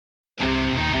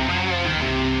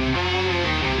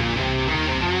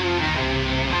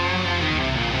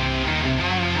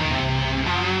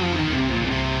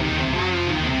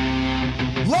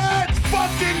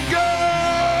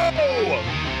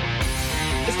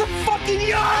the fucking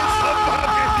You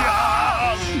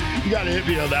got to hit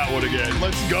me on that one again.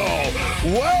 Let's go.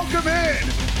 Welcome in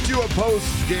to a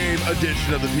post-game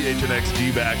edition of the PHNX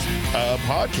D-Backs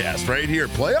podcast right here.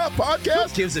 Playoff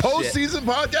podcast, postseason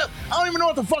podcast. I don't even know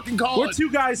what to fucking call it. We're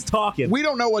two guys talking. We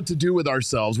don't know what to do with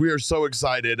ourselves. We are so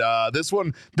excited. This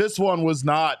one was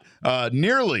not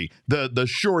nearly the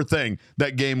sure thing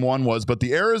that game one was, but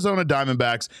the Arizona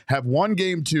Diamondbacks have won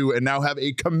game two and now have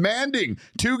a commanding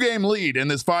 2-game lead in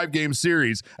this 5-game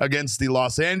series against the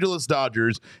Los Angeles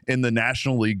Dodgers in the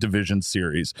National League Division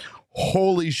Series.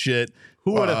 Holy shit.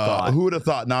 Who would have thought? Who would have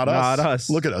thought? Not us.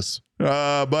 Look at us.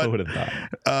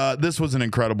 But this was an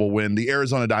incredible win. The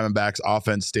Arizona Diamondbacks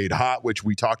offense stayed hot, which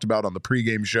we talked about on the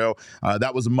pregame show.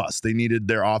 That was a must. They needed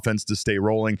their offense to stay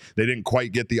rolling. They didn't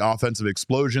quite get the offensive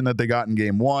explosion that they got in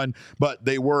game one, but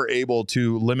they were able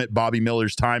to limit Bobby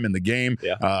Miller's time in the game.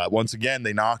 Yeah. Once again,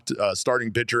 they knocked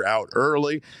starting pitcher out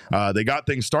early. They got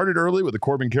things started early with a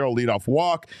Corbin Carroll leadoff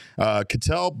walk.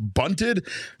 Cattell bunted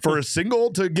for a single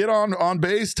to get on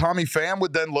base. Tommy Pham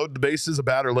would then load the bases a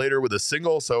batter later with a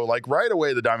single. So like right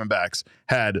away, the Diamondbacks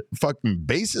had fucking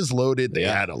bases loaded. They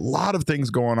had a lot of things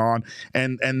going on.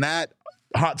 And that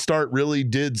hot start really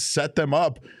did set them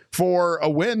up for a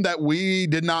win that we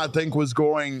did not think was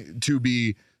going to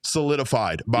be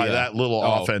solidified by that little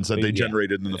offense that they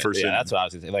generated in the first inning. That's what I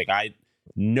was going to say. Like,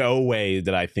 no way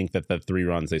did I think that the 3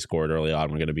 runs they scored early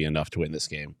on were going to be enough to win this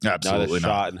game. Absolutely not.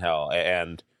 Shot in hell.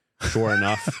 And sure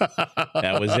enough,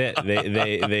 that was it.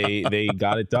 They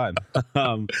got it done.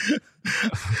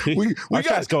 We're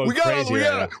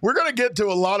gonna get to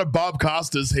a lot of Bob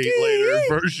Costas hate later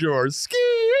for sure.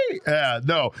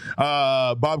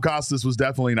 Bob Costas was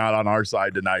definitely not on our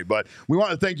side tonight, but we want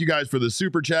to thank you guys for the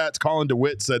super chats. Colin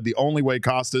DeWitt said the only way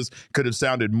Costas could have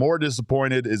sounded more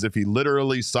disappointed is if he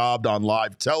literally sobbed on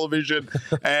live television.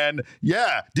 And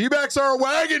D-backs are a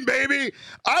wagon, baby.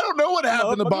 I don't know what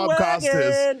happened to Bob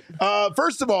Costas.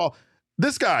 First of all,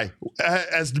 this guy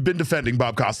has been defending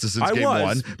Bob Costas since game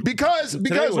one because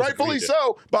rightfully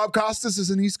so. Bob Costas is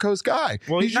an East Coast guy.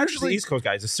 Well, he's usually an East Coast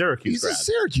guy. He's a Syracuse grad. He's a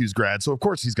Syracuse grad, so of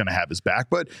course he's going to have his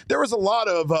back. But there was a lot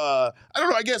of I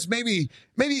don't know. I guess maybe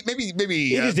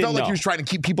felt like he was trying to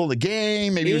keep people in the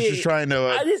game. Maybe he was just trying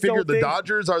to figure the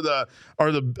Dodgers have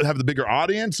the bigger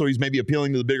audience, so he's maybe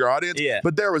appealing to the bigger audience. Yeah.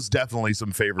 But there was definitely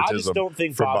some favoritism. I just don't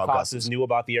think Bob Costas knew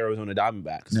about the Arizona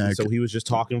Diamondbacks, so he was just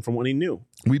talking from what he knew.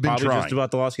 We've been trying just about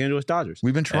the Los Angeles Dodgers.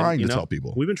 We've been trying to tell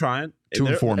people. We've been trying to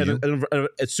inform you.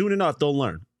 And soon enough, they'll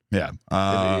learn. Yeah.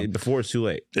 Before it's too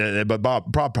late. But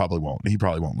Bob probably won't. He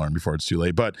probably won't learn before it's too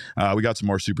late. But we got some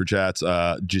more super chats.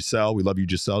 Giselle, we love you,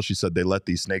 Giselle. She said they let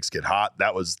these snakes get hot.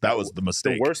 That was the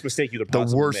mistake. The worst mistake you could possibly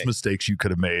make. The worst mistakes you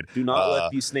could have made. Do not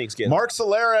let these snakes get Mark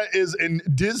Solera is in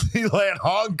Disneyland,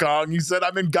 Hong Kong. He said,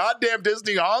 I'm in goddamn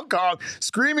Disney, Hong Kong,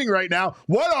 screaming right now.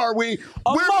 What are we?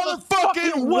 We're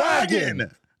motherfucking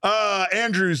wagon.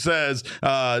 Andrew says,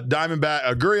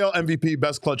 Diamondback, Gurriel MVP,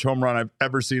 best clutch home run I've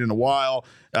ever seen in a while.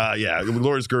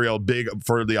 Lourdes Gurriel, big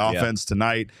for the offense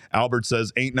tonight. Albert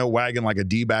says, ain't no wagon like a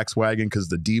D-backs wagon because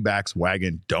the D-backs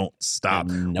wagon don't stop.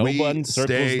 And no one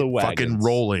circles the wagons fucking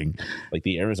rolling. Like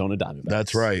the Arizona Diamondbacks.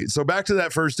 That's right. So back to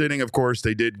that first inning, of course,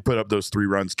 they did put up those 3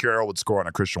 runs. Carroll would score on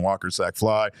a Christian Walker sac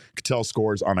fly. Cattell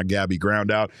scores on a Gabby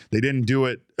ground out. They didn't do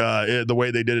it the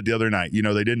way they did it the other night.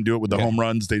 They didn't do it with the home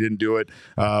runs. They didn't do it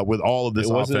with all of this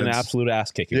offense. It wasn't an absolute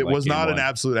ass kicking. It was not an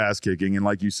absolute ass kicking. And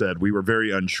like you said, we were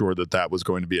very unsure that was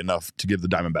going to be enough to give the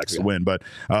Diamondbacks the win. But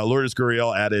Lourdes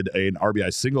Gurriel added an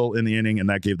RBI single in the inning, and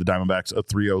that gave the Diamondbacks a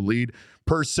 3-0 lead.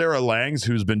 Per Sarah Langs,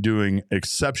 who's been doing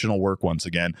exceptional work once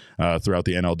again throughout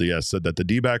the NLDS, said that the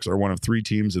D-backs are one of 3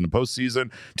 teams in the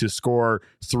postseason to score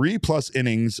 3+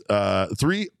 innings,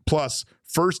 3+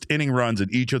 first inning runs in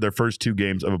each of their first 2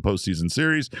 games of a postseason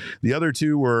series. The other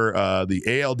 2 were the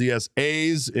ALDS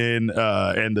A's and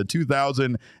the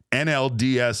 2000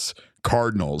 NLDS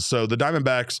Cardinals. So the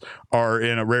Diamondbacks are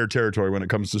in a rare territory when it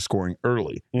comes to scoring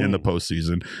early in the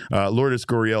postseason. Lourdes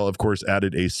Gurriel, of course,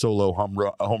 added a solo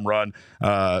home run.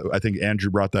 I think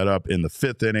Andrew brought that up in the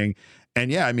 5th inning.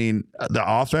 And the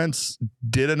offense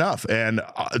did enough. And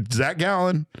Zach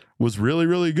Gallen was really,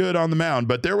 really good on the mound.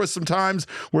 But there was some times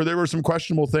where there were some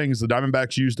questionable things. The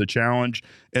Diamondbacks used a challenge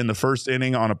in the first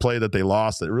inning on a play that they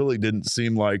lost that really didn't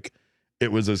seem like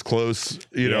it was as close,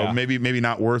 you know, maybe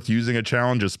not worth using a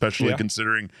challenge, especially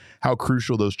considering how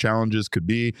crucial those challenges could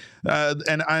be.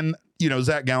 And you know,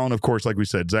 Zach Gallen, of course, like we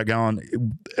said, Zach Gallen,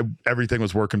 everything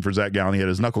was working for Zach Gallen. He had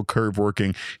his knuckle curve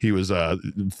working. He was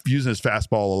using his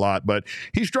fastball a lot, but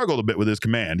he struggled a bit with his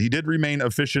command. He did remain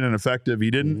efficient and effective. He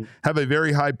didn't have a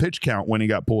very high pitch count when he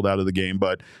got pulled out of the game,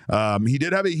 but he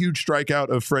did have a huge strikeout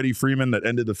of Freddie Freeman that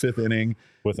ended the 5th inning.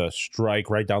 With a strike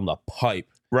right down the pipe.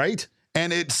 Right?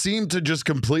 And it seemed to just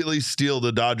completely steal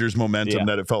the Dodgers' momentum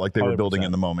that it felt like they were 100%. Building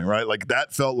in the moment, right? Like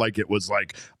that felt like it was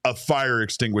like a fire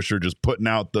extinguisher just putting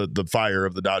out the fire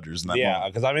of the Dodgers in that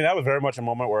moment. Because I mean that was very much a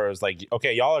moment where it was like,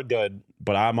 okay, y'all are good,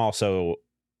 but I'm also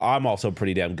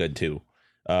pretty damn good too.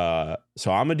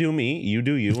 So I'm gonna do me, you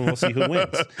do you, and we'll see who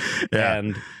wins.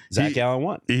 And Zach Gallen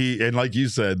won. And like you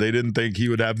said, they didn't think he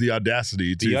would have the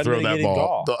audacity to throw that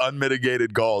ball, the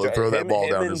unmitigated gall to throw that ball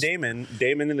down. And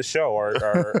Damon in the show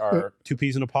are two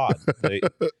peas in a pod.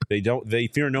 They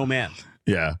fear no man.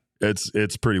 Yeah.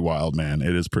 It's pretty wild, man.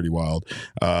 It is pretty wild.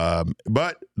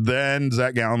 But then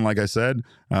Zach Gallen, like I said,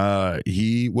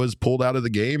 he was pulled out of the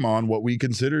game on what we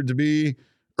considered to be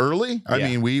early. I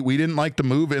mean, we didn't like the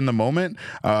move in the moment.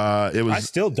 I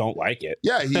still don't like it.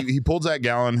 Yeah, he pulled Zach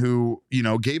Gallen, who, you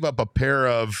know, gave up a pair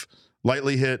of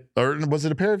lightly hit, or was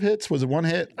it a pair of hits? Was it one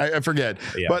hit? I forget.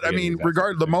 Yeah, but I mean,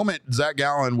 regardless, the moment Zach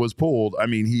Gallen was pulled, I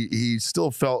mean, he still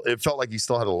felt like he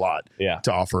still had a lot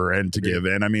to offer and to give.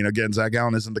 And I mean, again, Zach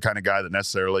Gallen isn't the kind of guy that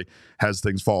necessarily has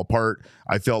things fall apart.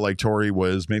 I felt like Torrey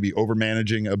was maybe over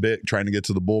managing a bit, trying to get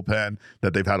to the bullpen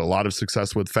that they've had a lot of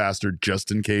success with faster,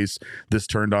 just in case this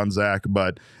turned on Zach.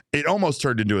 But it almost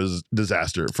turned into a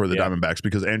disaster for the Diamondbacks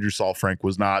because Andrew Saalfrank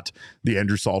was not the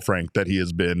Andrew Saalfrank that he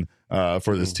has been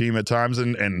for this team at times.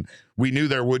 And we knew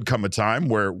there would come a time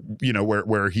where, you know,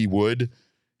 where he would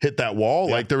hit that wall.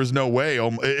 Like there was no way.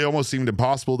 It almost seemed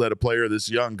impossible that a player this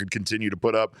young could continue to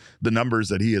put up the numbers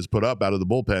that he has put up out of the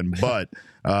bullpen. But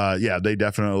they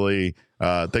definitely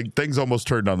things almost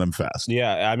turned on them fast.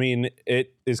 Yeah, I mean,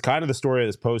 it is kind of the story of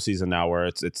this postseason now, where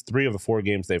it's 3 of the 4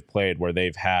 games they've played where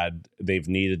they've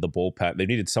needed the bullpen. They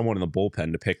needed someone in the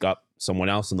bullpen to pick up someone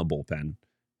else in the bullpen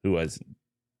who has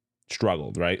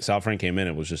struggled. Right, Saalfrank came in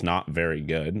and was just not very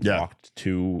good. Yeah, walked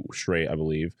 2 straight, I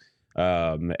believe,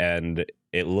 and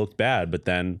it looked bad. But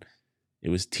then it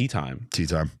was tea time.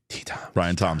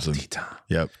 Ryan Thompson.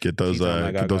 Yep. Get those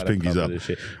pinkies up.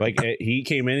 Like he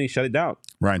came in, he shut it down.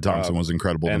 Ryan Thompson was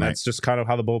incredible and tonight. That's just kind of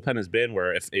how the bullpen has been,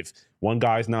 where if one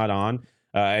guy's not on,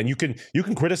 and you can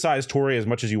criticize Torrey as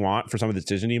much as you want for some of the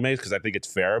decisions he makes, because I think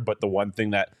it's fair. But the one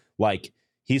thing that, like,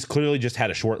 he's clearly just had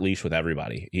a short leash with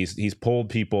everybody. He's pulled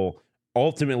people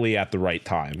ultimately at the right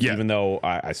time. Yeah. Even though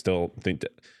I still think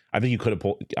you could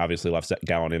have obviously left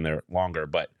Gallen in there longer,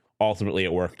 but ultimately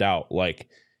it worked out. Like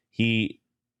he,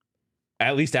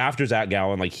 at least after Zach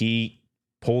Gallen, like he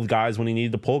pulled guys when he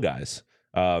needed to pull guys.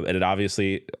 And it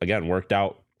obviously, again, worked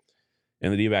out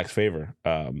in the D-backs' favor.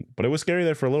 But it was scary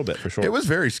there for a little bit, for sure. It was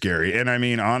very scary. And I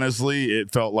mean, honestly,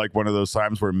 it felt like one of those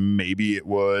times where maybe it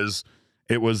was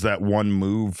that one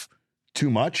move too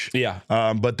much. Yeah.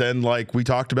 But then, like we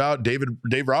talked about,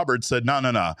 Dave Roberts said,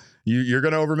 no. You're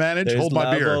going to overmanage. There's hold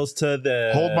my beer. To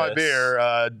this. Hold my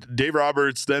beer. Dave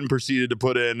Roberts then proceeded to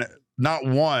put in not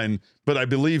one, but I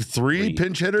believe three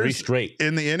pinch hitters. 3 straight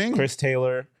in the inning. Chris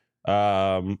Taylor.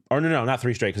 No, not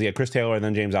 3 straight, because he had Chris Taylor and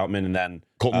then James Outman and then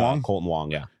Colton Wong. Colton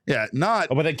Wong, yeah. Yeah, not.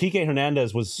 Oh, but then Kike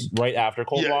Hernandez was right after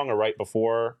Colton Wong or right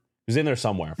before. He was in there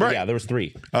somewhere. But yeah, there was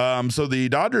 3. So the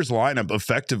Dodgers lineup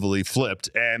effectively flipped,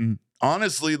 and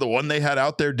honestly, the one they had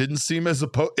out there didn't seem as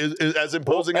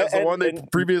imposing as the one they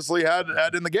previously had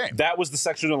in the game. That was the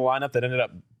section of the lineup that ended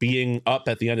up being up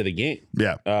at the end of the game.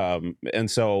 Yeah. And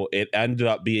so it ended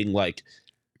up being like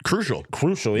crucial.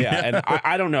 Yeah. And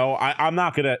I don't know. I'm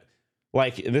not going to,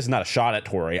 like, this is not a shot at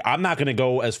Torrey. I'm not going to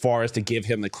go as far as to give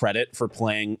him the credit for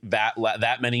playing that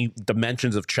many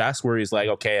dimensions of chess where he's like,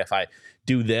 okay, if I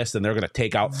do this, then they're going to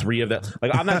take out 3 of them.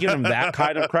 Like, I'm not giving him that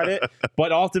kind of credit,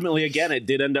 but ultimately, again, it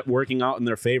did end up working out in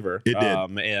their favor. It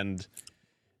did. And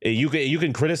you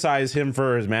can criticize him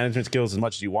for his management skills as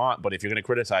much as you want, but if you're going to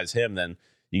criticize him, then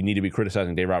you need to be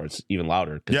criticizing Dave Roberts even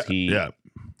louder, because he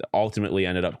ultimately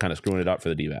ended up kind of screwing it up for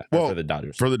the D-backs, for the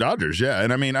Dodgers. For the Dodgers, yeah.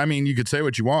 And I mean, you could say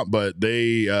what you want, but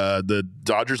the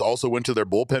Dodgers also went to their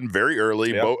bullpen very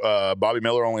early. Yep. Bobby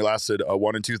Miller only lasted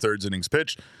 1 2/3 innings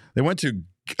pitched. They went to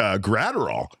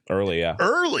Gratterall early.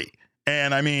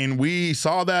 And I mean, we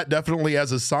saw that definitely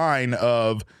as a sign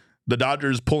of the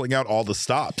Dodgers pulling out all the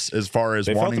stops as far as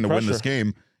wanting to win this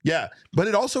game. Yeah, but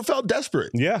it also felt desperate.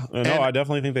 Yeah, no, I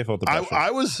definitely think they felt the pressure.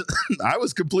 I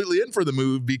was completely in for the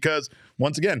move because,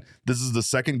 once again, this is the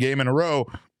second game in a row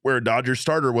where a Dodgers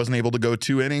starter wasn't able to go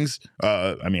 2 innings.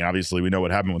 I mean, obviously we know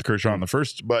what happened with Kershaw in the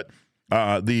first, but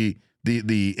the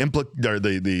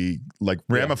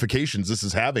ramifications this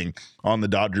is having on the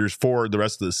Dodgers for the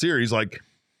rest of the series. Like,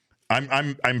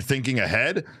 I'm thinking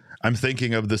ahead. I'm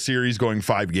thinking of the series going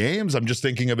 5 games. I'm just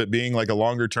thinking of it being like a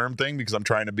longer term thing because I'm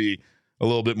trying to be a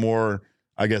little bit more,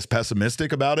 I guess,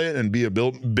 pessimistic about it and be a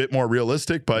bit more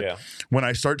realistic. But when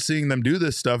I start seeing them do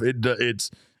this stuff,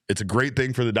 it's a great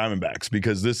thing for the Diamondbacks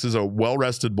because this is a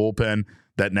well-rested bullpen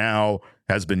that now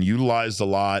has been utilized a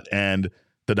lot. And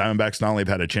the Diamondbacks not only have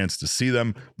had a chance to see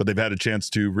them, but they've had a chance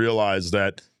to realize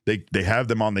that they have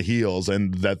them on the heels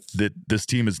and that this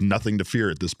team is nothing to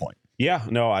fear at this point. Yeah,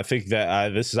 no, I think that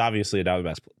this is obviously a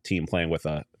Diamondbacks team playing with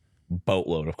a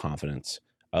boatload of confidence.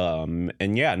 And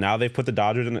yeah, now they've put the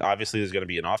Dodgers in. Obviously, there's going to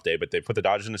be an off day, but they put the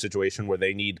Dodgers in a situation where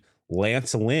they need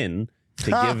Lance Lynn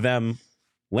to give them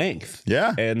length.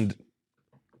 Yeah. And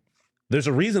there's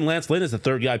a reason Lance Lynn is the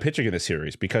third guy pitching in this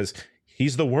series because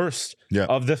he's the worst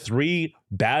of the 3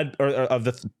 bad, or of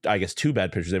the, I guess, 2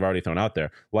 bad pitchers they've already thrown out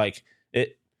there. Like,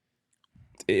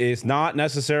 it's not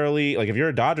necessarily, like, if you're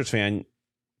a Dodgers fan,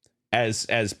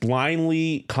 as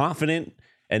blindly confident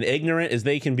and ignorant as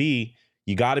they can be,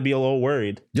 you got to be a little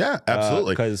worried. Yeah,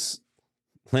 absolutely. Because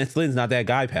Lance Lynn's not that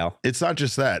guy, pal. It's not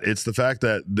just that. It's the fact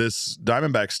that this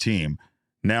Diamondbacks team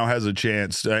now has a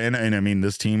chance. And I mean,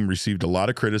 this team received a lot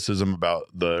of criticism about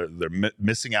their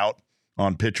missing out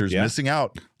on pitchers, missing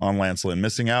out on Lance Lynn,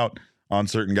 missing out on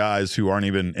certain guys who aren't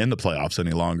even in the playoffs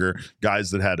any longer.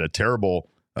 Guys that had a terrible,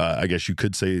 I guess you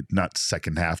could say, not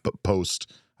second half, but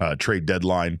post trade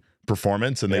deadline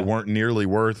performance, and they weren't nearly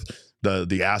worth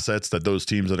the assets that those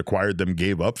teams that acquired them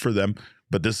gave up for them.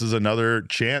 But this is another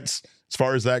chance as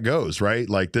far as that goes, right?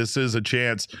 Like, this is a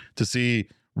chance to see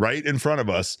right in front of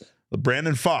us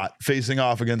Brandon Pfaadt facing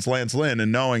off against Lance Lynn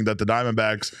and knowing that the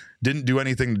Diamondbacks didn't do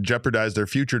anything to jeopardize their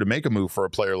future to make a move for a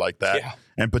player like that,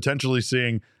 and potentially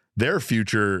seeing their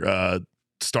future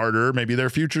starter, maybe their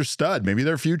future stud, maybe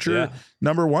their future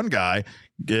number 1 guy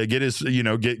get his,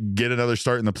 get another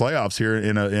start in the playoffs here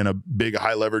in a big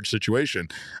high leverage situation.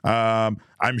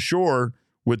 I'm sure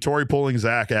with Torrey pulling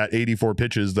Zach at 84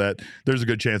 pitches that there's a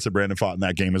good chance that Brandon Pfaadt in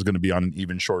that game is going to be on an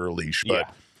even shorter leash.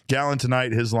 But Gallen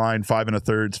tonight, his line 5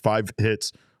 1/3, 5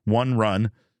 hits, 1 run,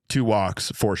 2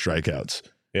 walks, 4 strikeouts.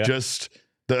 Just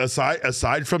the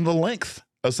aside from the length.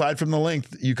 Aside from the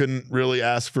length, you couldn't really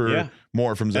ask for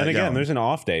more from Zach. And again, Gallen. there's an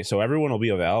off day, so everyone will be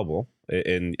available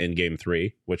in game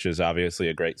 3, which is obviously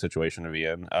a great situation to be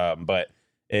in. But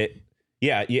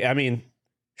I mean,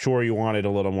 sure, you wanted a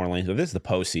little more length, but this is the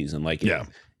postseason. Like,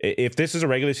 if this is a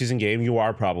regular season game, you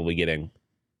are probably getting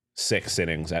 6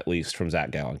 innings at least from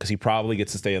Zach Gallen because he probably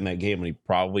gets to stay in that game and he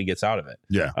probably gets out of it.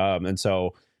 And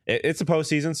so it's a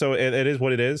postseason, so it is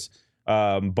what it is.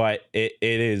 But it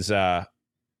is.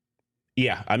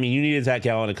 I mean, you needed Zach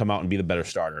Gallen to come out and be the better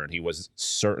starter, and he was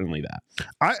certainly that.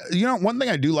 One thing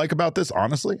I do like about this,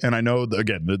 honestly, and I know,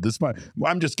 again,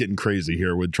 I'm just getting crazy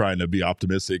here with trying to be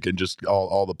optimistic and just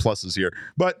all the pluses here.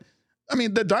 But, I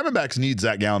mean, the Diamondbacks need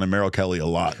Zach Gallen and Merrill Kelly a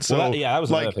lot. So, that was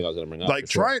another thing I was going to bring up. Like,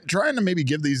 trying to maybe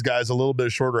give these guys a little bit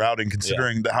of shorter outing,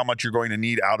 considering how much you're going to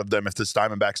need out of them if this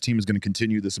Diamondbacks team is going to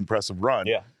continue this impressive run.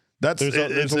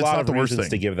 There's a lot of reasons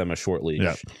to give them a short leash,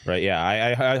 right?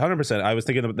 I 100%. I was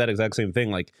thinking of that exact same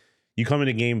thing. Like, you come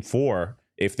into game 4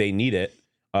 if they need it,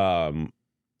 then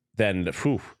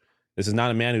this is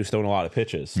not a man who's thrown a lot of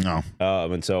pitches. No,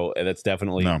 and so that's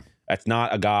definitely that's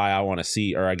not a guy I want to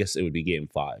see. Or I guess it would be game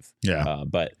 5.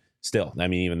 But still, I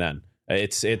mean, even then,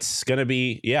 it's gonna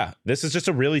be This is just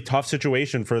a really tough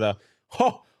situation for the.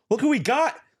 Oh, look who we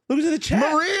got. Look at the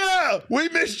chat. Maria, we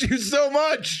missed you so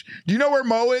much. Do you know where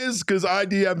Mo is? Because I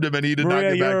DM'd him and he did not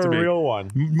get back to me. Maria, you're a real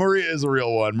one. Maria is a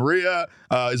real one. Maria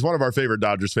is one of our favorite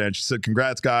Dodgers fans. She said,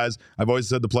 "Congrats, guys. I've always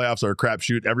said the playoffs are a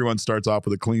crapshoot. Everyone starts off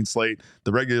with a clean slate.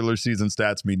 The regular season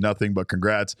stats mean nothing, but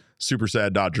congrats. Super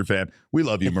sad Dodger fan. We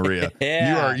love you, Maria.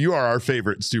 You are our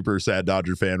favorite super sad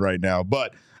Dodger fan right now.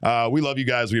 But we love you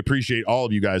guys. We appreciate all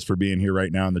of you guys for being here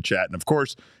right now in the chat. And of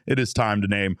course, it is time to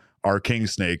name our King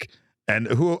Snake. And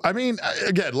who, I mean,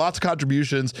 again, lots of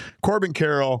contributions. Corbin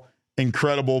Carroll,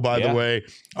 incredible, by the way,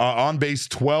 on base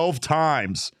 12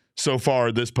 times so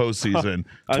far this postseason.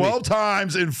 12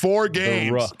 times in 4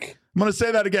 games. I'm going to say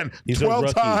that again.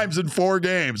 12 times in 4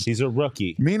 games. He's a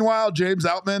rookie. Meanwhile, James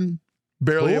Outman,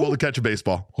 barely able to catch a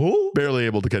baseball. Barely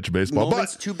able to catch a baseball. The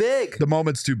moment's too big. The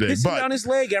moment's too big. He's on his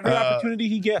leg every opportunity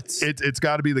he gets. It's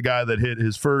got to be the guy that hit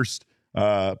his first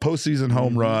postseason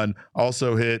home run,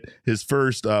 also hit his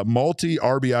first multi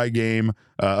RBI game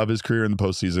of his career in the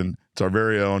postseason. It's our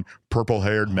very own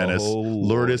purple-haired menace,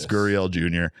 Lourdes Gurriel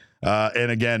Jr.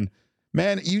 And again,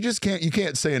 man, you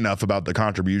can't say enough about the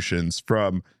contributions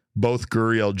from both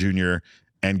Gurriel Jr.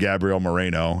 and Gabriel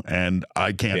Moreno, and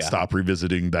I can't stop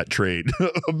revisiting that trade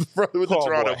with the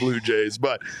Toronto Blue Jays.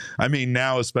 But I mean,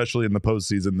 now, especially in the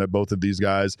postseason, that both of these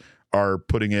guys are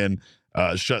putting in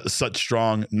such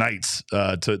strong nights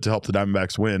to help the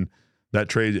Diamondbacks win. That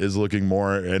trade is looking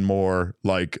more and more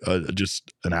like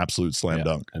just an absolute slam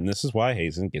dunk. And this is why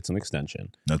Hazen gets an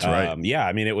extension. That's right. Yeah,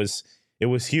 I mean, it was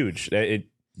huge.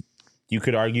 You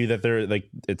could argue that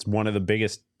it's one of the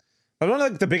biggest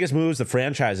moves the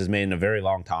franchise has made in a very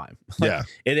long time.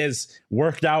 It has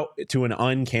worked out to an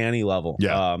uncanny level.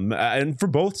 And for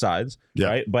both sides,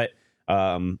 right? But we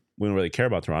don't really care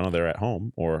about Toronto. They're at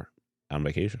home or on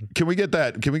vacation. Can we get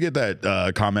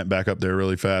that comment back up there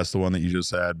really fast, the one that you just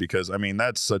had? Because I mean,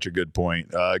 that's such a good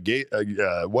point.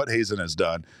 What Hazen has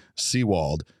done,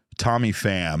 Sewald, Tommy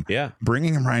Pham,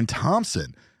 bringing in Ryan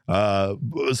Thompson,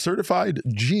 certified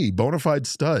bona fide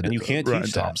stud, and you can't Ryan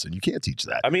teach Thompson. that. You can't teach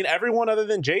that. I mean, everyone other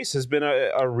than Jace has been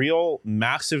a real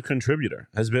massive contributor.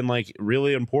 Has been like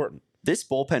really important. This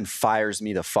bullpen fires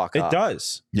me the fuck up. It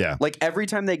does. Yeah. Like every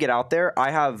time they get out there,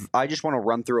 I just want to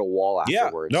run through a wall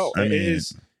afterwards. No, it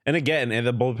is. And again,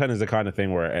 the bullpen is the kind of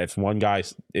thing where if one guy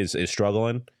is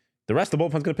struggling, the rest of the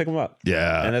bullpen's going to pick him up.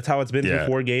 Yeah. And that's how it's been through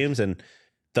 4 games. And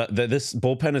this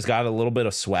bullpen has got a little bit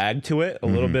of swag to it, a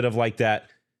little bit of like that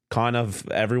kind of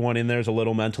everyone in there is a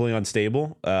little mentally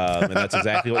unstable. And that's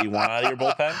exactly what you want out of your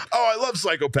bullpen. Oh, I love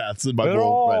psychopaths in my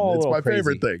bullpen. It's my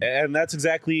favorite thing. And that's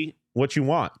exactly what you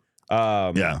want.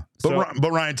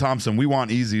 But Ryan Thompson, we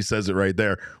want easy, says it right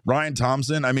there. Ryan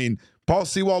Thompson, I mean, Paul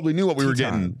Sewald, we knew what we were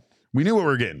getting. We knew what we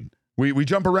were getting. We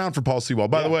jump around for Paul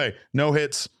Sewald. By the way, no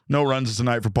hits, no runs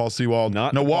tonight for Paul Sewald.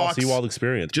 No walks. Paul Sewald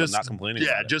experience. Just I'm not complaining.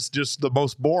 Yeah, just the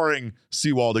most boring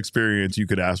Sewald experience you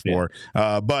could ask for.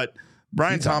 But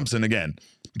Ryan Thompson, again,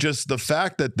 just the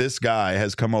fact that this guy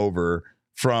has come over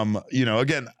from,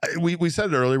 again, we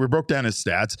said it earlier, we broke down his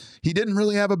stats. He didn't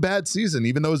really have a bad season,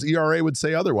 even though his ERA would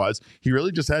say otherwise. He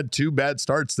really just had 2 bad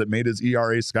starts that made his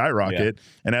ERA skyrocket.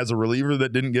 And as a reliever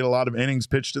that didn't get a lot of innings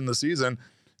pitched in the season,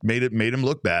 made him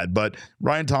look bad. But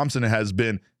Ryan Thompson has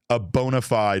been a bona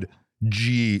fide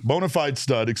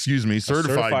stud,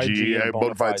 certified G,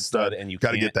 bona fide stud, and you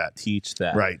got to get that. Teach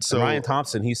that. Right. So and Ryan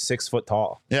Thompson, he's 6 foot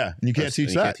tall. Yeah, and you can't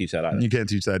teach that. You can't teach that either. You can't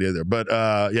teach that either. But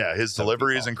his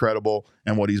delivery is incredible,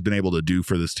 and what he's been able to do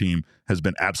for this team has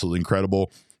been absolutely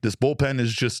incredible. This bullpen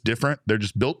is just different. They're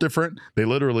just built different. They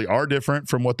literally are different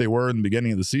from what they were in the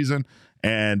beginning of the season.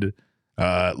 And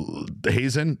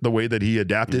Hazen, the way that he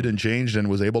adapted and changed and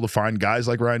was able to find guys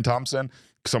like Ryan Thompson,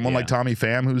 someone like Tommy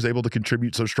Pham, who's able to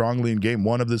contribute so strongly in game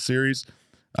 1 of this series.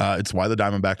 It's why the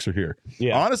Diamondbacks are here.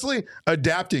 Honestly,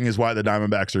 adapting is why the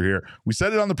Diamondbacks are here. We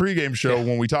said it on the pregame show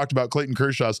when we talked about Clayton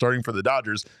Kershaw starting for the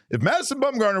Dodgers. If Madison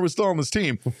Bumgarner was still on this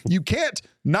team, you can't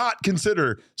not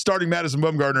consider starting Madison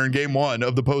Bumgarner in game 1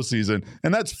 of the postseason.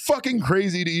 And that's fucking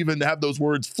crazy to even have those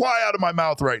words fly out of my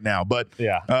mouth right now. But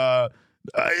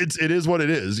it is what it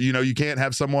is. You can't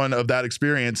have someone of that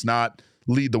experience not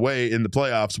lead the way in the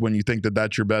playoffs when you think that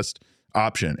that's your best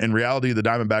option. In reality, the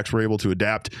Diamondbacks were able to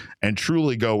adapt and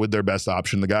truly go with their best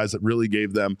option, the guys that really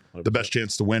gave them the best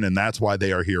chance to win, and that's why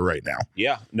they are here right now.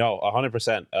 Yeah, no,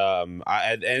 100%.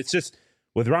 And it's just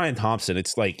with Ryan Thompson,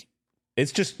 it's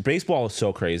just baseball is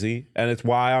so crazy, and it's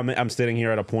why I'm sitting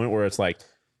here at a point where it's like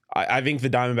I think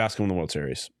the Diamondbacks can win the World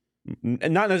Series,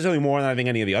 and not necessarily more than I think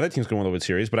any of the other teams can win the World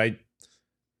Series, but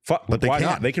why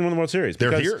not? They can win the World Series.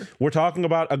 They're here. We're talking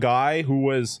about a guy who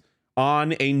was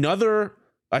on a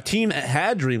team that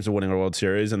had dreams of winning a World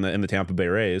Series in the Tampa Bay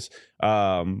Rays,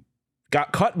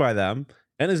 got cut by them,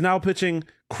 and is now pitching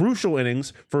crucial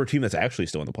innings for a team that's actually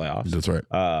still in the playoffs. That's right.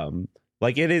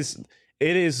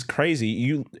 It is crazy.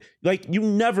 You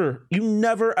never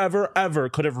ever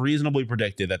could have reasonably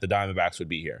predicted that the Diamondbacks would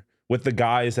be here with the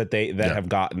guys that have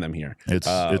gotten them here.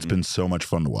 It's been so much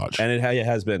fun to watch, and it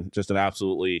has been just an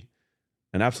absolute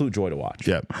joy to watch.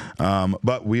 Yeah.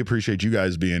 But we appreciate you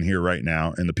guys being here right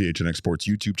now in the PHNX Sports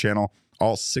YouTube channel.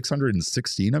 All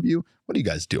 616 of you. What are you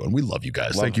guys doing? We love you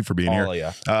guys. Thank you for being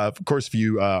here. Of course, if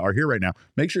you are here right now,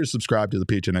 make sure to subscribe to the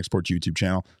PHNX Sports YouTube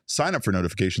channel. Sign up for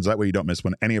notifications. That way you don't miss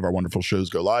when any of our wonderful shows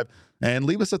go live. And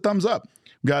leave us a thumbs up.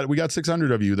 We got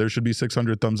 600 of you. There should be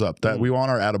 600 thumbs up. That we want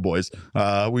our attaboys.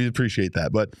 We appreciate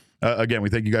that. But again, we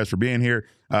thank you guys for being here.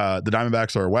 The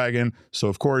Diamondbacks are a wagon. So,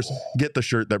 of course, get the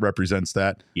shirt that represents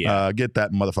that. Get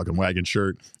that motherfucking wagon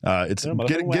shirt. Get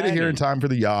it here in time for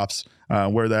the Yoffs.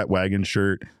 Wear that wagon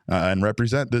shirt and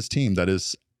represent this team that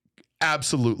is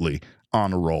absolutely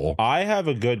on a roll. I have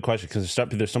a good question because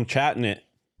there's some chat in it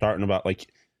starting about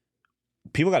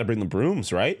people got to bring the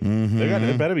brooms, right? Mhm.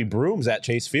 There better be brooms at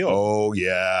Chase Field. Oh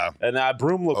yeah, And that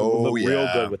broom look real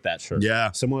good with that shirt.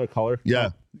 Yeah, similar color.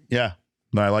 yeah, yeah.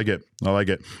 No, I like it.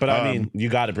 But I mean, you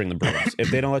got to bring the brooms.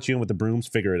 If they don't let you in with the brooms,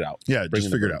 figure it out. Yeah, just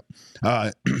figure it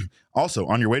out. Also,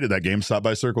 on your way to that game, stop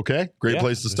by Circle K. Great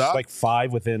place to stop. Like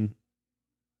 5 within.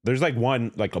 There's like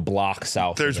one, like a block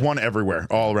south. There's one everywhere,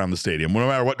 all around the stadium. No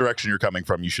matter what direction you're coming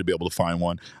from, you should be able to find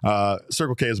one.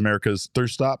 Circle K is America's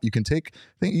thirst stop. You can take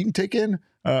in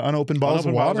unopened bottles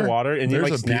of water, and you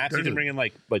like snacks. You can bring in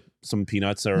like some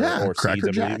peanuts or seeds,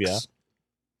 I believe. Yeah.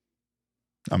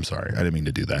 I'm sorry, I didn't mean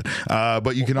to do that.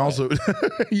 But you can also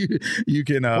you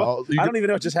can. I don't even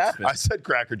know what just happened. I said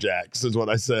Cracker Jacks is what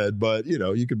I said, but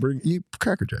you could eat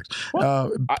Cracker Jacks.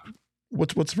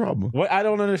 What's the problem? What I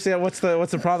don't understand. What's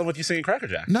the problem with you saying Cracker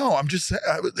Jack? No, I'm just saying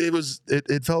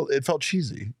it felt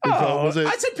cheesy.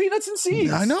 I said peanuts and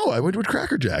seeds. I know. I went with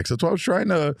Cracker Jacks. That's why I was trying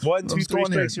to. 1, 2, 3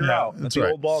 strikes, you're out. That's the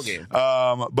old ball game.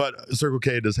 But Circle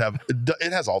K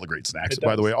has all the great snacks.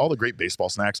 By the way, all the great baseball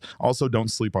snacks. Also, don't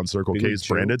sleep on Circle K's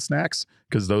branded snacks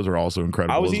because those are also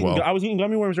incredible as well. I was eating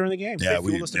gummy worms during the game. Yeah,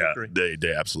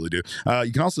 they absolutely do.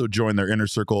 You can also join their Inner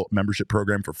Circle membership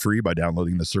program for free by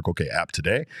downloading the Circle K app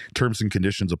today. Terms and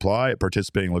conditions apply at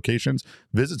participating locations.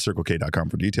 Visit CircleK.com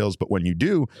for details. But when you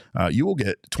do, you will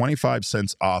get 25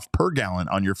 cents off per gallon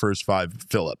on your first 5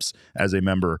 fill-ups as a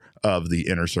member of the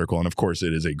Inner Circle. And of course,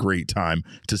 it is a great time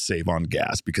to save on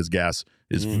gas because gas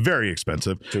is very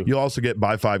expensive. True. You'll also get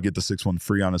buy 5, get the 6th one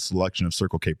free on a selection of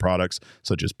Circle K products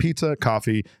such as pizza,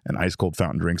 coffee, and ice cold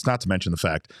fountain drinks. Not to mention the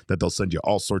fact that they'll send you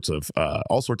all sorts of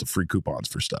free coupons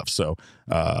for stuff. So,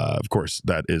 of course,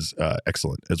 that is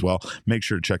excellent as well. Make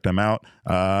sure to check them out,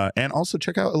 and also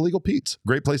check out Illegal Pete's.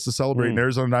 Great place to celebrate an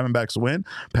Arizona Diamondbacks win.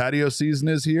 Patio season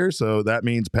is here, so that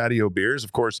means patio beers.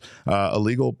 Of course,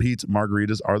 Illegal Pete's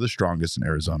margaritas are the strongest in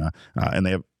Arizona, and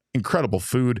they have incredible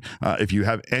food. If you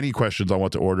have any questions on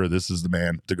what to order, this is the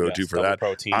man to go to for that.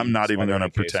 Protein, I'm not even going to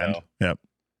pretend. Yep.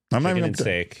 I'm not even going to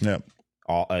steak. Yep.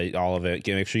 All of it.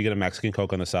 Make sure you get a Mexican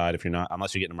Coke on the side if you're not,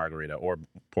 unless you're getting a margarita or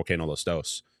Por qué no los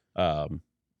dos. But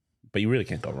you really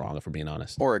can't go wrong if we're being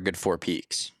honest. Or a good Four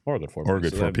Peaks. Or a good Four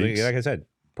Peaks. Like I said,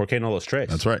 Por qué no los tres.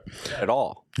 That's right. At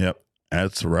all. Yep.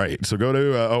 That's right. So go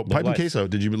to Pipe and Queso.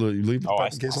 Did you leave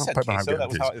Pipe and Queso? Pipe and queso. That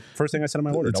was first thing I said in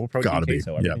my order. Double protein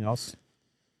queso. Everything else.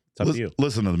 It's up to you.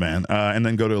 Listen to the man, and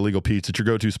then go to Illegal Pete's. It's your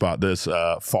go-to spot this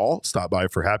fall. Stop by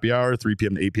for happy hour, 3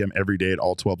 p.m. to 8 p.m. every day at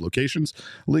all 12 locations.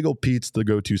 Illegal Pete's, the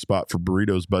go-to spot for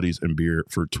burritos, buddies, and beer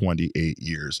for 28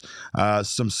 years.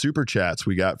 Some super chats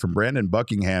we got from Brandon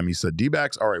Buckingham. He said,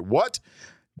 D-backs, all right, what?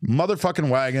 Motherfucking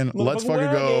wagon. Let's fucking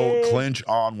go clinch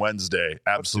on Wednesday.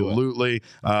 Absolutely.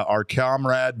 Our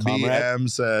comrade BM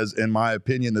says, in my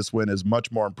opinion, this win is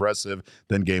much more impressive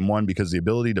than game 1 because the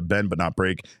ability to bend but not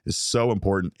break is so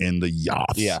important in the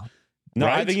Yoffs. Yeah. No,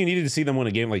 right? I think you needed to see them win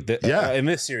a game like this in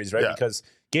this series, right? Yeah. Because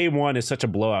game 1 is such a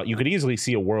blowout. You could easily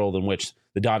see a world in which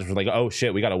the Dodgers were like, oh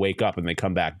shit, we got to wake up, and they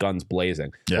come back guns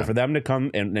blazing. Yeah. But for them to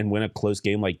come and win a close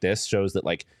game like this shows that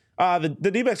like, the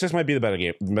D-backs just might be the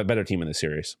better team in this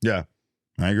series. Yeah,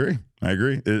 I agree.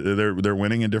 They're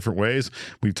winning in different ways.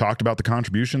 We've talked about the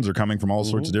contributions are coming from all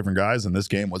sorts of different guys, and this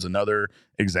game was another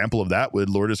example of that with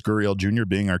Lourdes Gurriel Jr.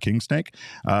 being our king snake.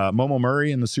 Momo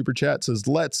Murray in the super chat says,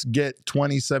 let's get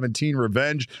 2017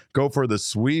 revenge. Go for the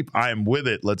sweep. I am with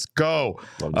it. Let's go.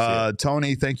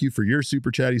 Tony, thank you for your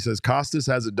super chat. He says, Costas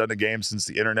hasn't done a game since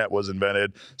the internet was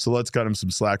invented, so let's cut him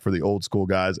some slack for the old school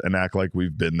guys and act like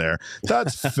we've been there.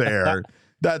 That's fair.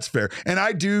 That's fair. And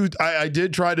I did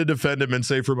try to defend him and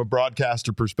say from a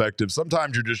broadcaster perspective,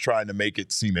 sometimes you're just trying to make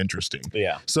it seem interesting.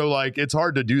 Yeah. So like it's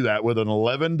hard to do that with an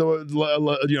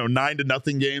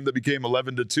 9-0 game that became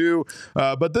 11-2.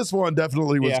 But this one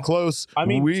definitely was close. I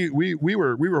mean, we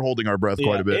were holding our breath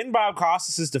quite a bit. In Bob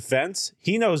Costas' defense,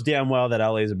 he knows damn well that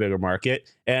LA is a bigger market,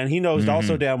 and he knows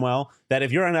also damn well that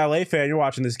if you're an LA fan, you're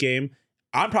watching this game,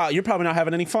 you're probably not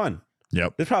having any fun.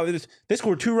 Yep. They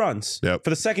scored 2 runs for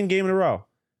the second game in a row.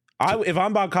 If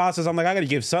I'm Bob Costas, I'm like, I got to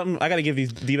give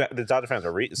the Dodger fans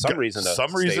some reason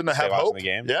to have hope. The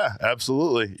game. Yeah,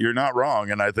 absolutely. You're not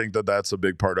wrong, and I think that that's a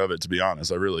big part of it. To be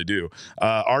honest, I really do.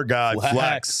 Our guy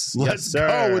Flex, let's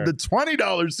go with the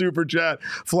 $20 super chat.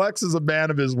 Flex is a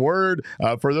man of his word.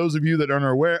 For those of you that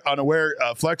are unaware,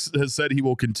 Flex has said he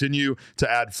will continue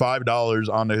to add $5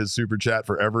 onto his super chat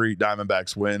for every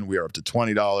Diamondbacks win. We are up to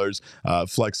 $20.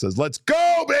 Flex says, "Let's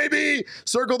go, baby!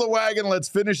 Circle the wagon. Let's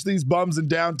finish these bums in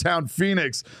downtown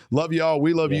Phoenix. Love y'all.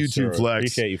 We love you too, Flex.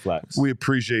 Appreciate you, Flex. We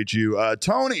appreciate you."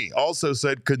 Tony also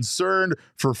said, concerned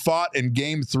for Fott in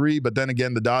game 3, but then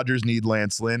again, the Dodgers need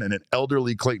Lance Lynn and an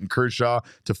elderly Clayton Kershaw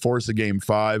to force a game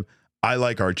 5. I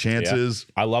like our chances.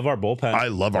 I love our bullpen. I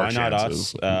love our Why not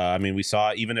chances. us? I mean, we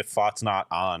saw, even if Fott's not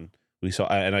on, we saw,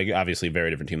 and obviously a very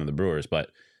different team than the Brewers,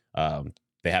 but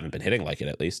they haven't been hitting like it,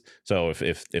 at least. So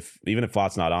if even if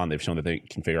Fott's not on, they've shown that they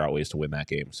can figure out ways to win that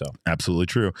game. So absolutely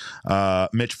true.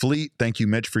 Mitch Fleet, thank you,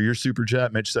 Mitch, for your super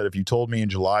chat. Mitch said, if you told me in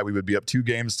July we would be up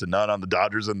 2-0 on the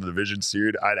Dodgers in the division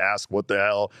series, I'd ask, what the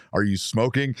hell are you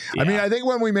smoking? Yeah. I mean, I think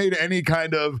when we made any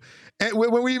kind of,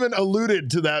 when we even alluded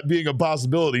to that being a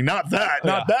possibility, not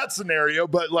that scenario,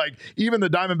 but like even the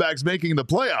Diamondbacks making the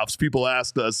playoffs, people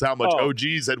asked us how much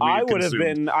OGs had we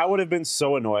consumed. I would have been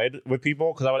so annoyed with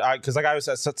people because like I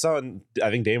was telling, I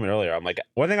think, Damon earlier, I'm like,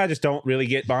 one thing I just don't really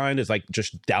get behind is like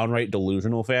just downright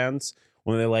delusional fans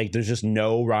when they're like, there's just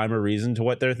no rhyme or reason to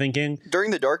what they're thinking.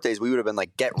 During the dark days, we would have been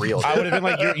like, get real. I would have been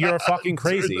like, you're fucking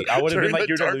crazy. I would have been like,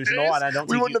 you're delusional, days, and I don't.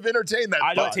 We wouldn't have entertained that.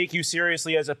 I don't take you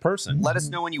seriously as a person. Let us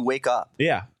know when you wake up.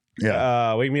 Yeah.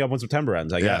 Wake me up when September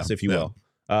ends, I guess, if you will.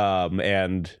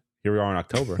 And here we are in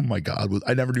October. Oh my God.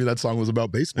 I never knew that song was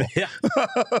about baseball. Yeah.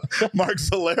 Mark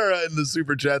Solera in the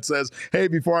super chat says, hey,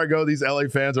 before I go, these LA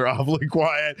fans are awfully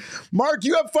quiet. Mark,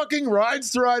 you have fucking rides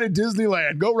to ride at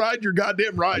Disneyland. Go ride your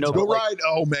goddamn rides. Go ride.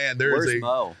 Oh man, there's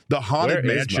the Haunted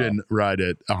Mansion ride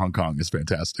at Hong Kong is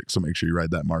fantastic. So make sure you ride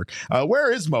that, Mark.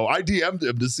 Where is Mo? I DM'd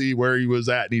him to see where he was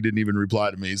at and he didn't even reply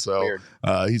to me. So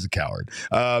he's a coward.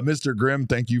 Mr. Grimm,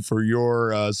 thank you for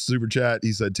your super chat.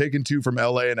 He said, taking 2 from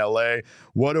LA and LA.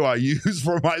 What do I use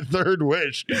for my third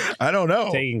wish? I don't know.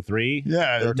 Taking 3?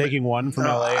 Yeah. Or taking 1 from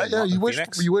LA? Yeah, you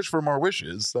wish for more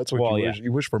wishes. That's what you wish.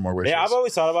 You wish for more wishes. Yeah, I've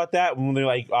always thought about that when they're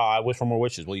like, I wish for more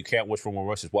wishes. Well, you can't wish for more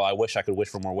wishes. Well, I wish I could wish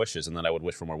for more wishes, and then I would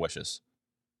wish for more wishes.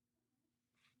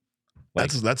 Like,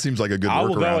 that seems like a good workaround. I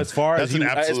will go as far as an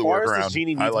absolute workaround. the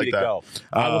genie needs me to go.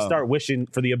 I will start wishing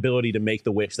for the ability to make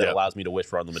the wish that allows me to wish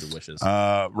for unlimited wishes.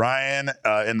 Ryan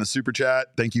in the super chat,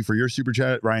 thank you for your super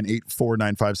chat.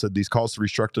 Ryan8495 said these calls to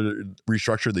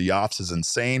restructure the Yoffs is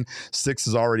insane. 6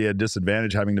 is already at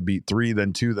disadvantage, having to beat 3,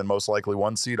 then 2, then most likely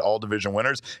 1 seed, all division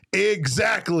winners.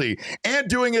 Exactly. And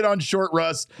doing it on short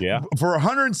rust for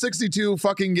 162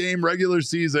 fucking game regular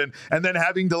season, and then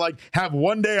having to like have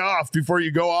 1 day off before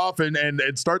you go off and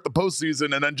start the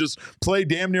postseason and then just play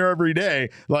damn near every day.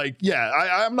 Like,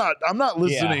 I'm not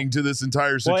listening to this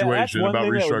entire situation about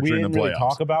restructuring we didn't the playoffs. Really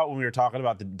talk about when we were talking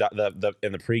about the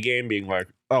in the pregame being like,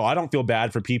 I don't feel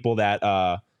bad for people that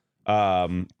I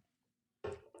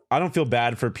don't feel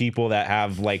bad for people that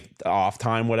have like off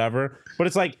time, whatever. But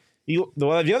it's like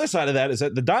the other side of that is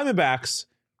that the Diamondbacks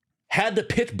had to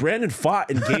pitch Brandon Pfaadt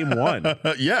in game 1.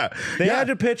 They had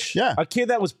to pitch a kid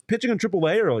that was pitching in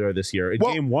AAA earlier this year in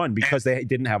game 1 because they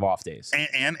didn't have off days.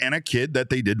 And a kid that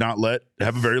they did not let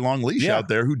have a very long leash out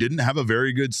there who didn't have a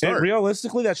very good start. And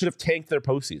realistically, that should have tanked their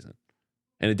postseason.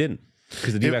 And it didn't.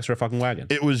 Because the D-backs were a fucking wagon.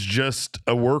 It was just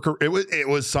a worker. It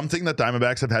was something that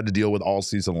Diamondbacks have had to deal with all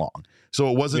season long. So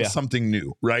it wasn't something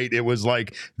new, right? It was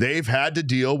like they've had to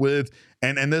deal with,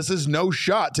 and this is no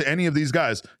shot to any of these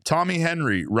guys. Tommy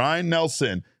Henry, Ryan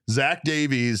Nelson, Zach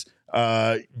Davies,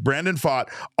 Brandon Pfaadt,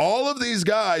 all of these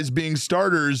guys being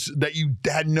starters that you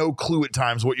had no clue at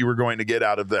times what you were going to get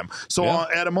out of them. So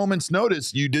at a moment's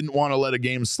notice, you didn't want to let a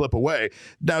game slip away.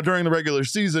 Now, during the regular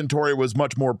season, Torrey was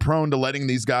much more prone to letting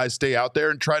these guys stay out there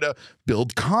and try to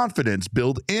build confidence,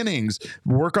 build innings,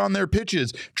 work on their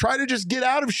pitches, try to just get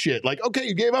out of shit. Like, okay,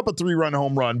 you gave up a 3-run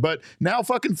home run, but now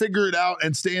fucking figure it out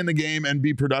and stay in the game and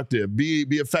be productive, be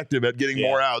effective at getting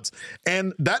more outs.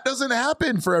 And that doesn't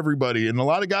happen for everybody. And a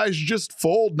lot of guys just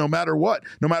fold no matter what,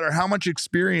 no matter how much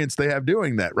experience they have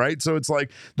doing that, right? So it's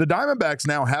like the Diamondbacks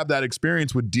now have that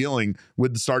experience with dealing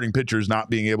with the starting pitchers not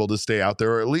being able to stay out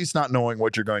there, or at least not knowing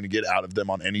what you're going to get out of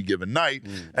them on any given night.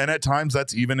 And at times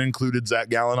that's even included Zach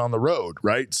Gallen on the road,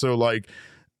 right? So like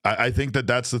I think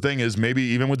that's the thing is maybe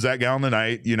even with Zach Gallen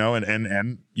tonight,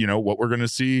 and what we're going to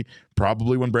see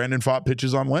probably when Brandon Pfaadt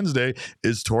pitches on Wednesday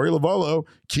is Torey Lovullo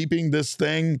keeping this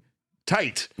thing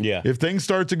tight. Yeah. If things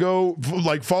start to go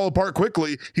fall apart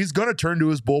quickly, he's going to turn to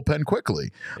his bullpen quickly.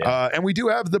 And we do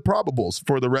have the probables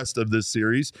for the rest of this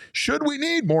series. Should we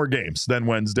need more games than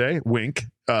Wednesday? Wink.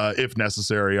 If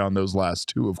necessary on those last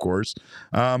 2, of course.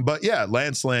 But yeah,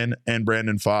 Lance Lynn and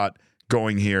Brandon Pfaadt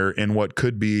going here in what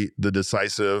could be the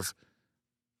decisive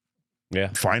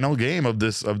final game of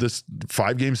this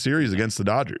 5-game series against the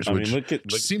Dodgers, which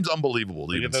seems unbelievable.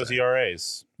 Look at those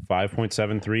ERAs.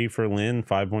 5.73 for Lynn,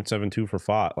 5.72 for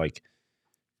Pfaadt. Like,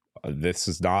 this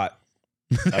is not.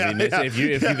 I mean, if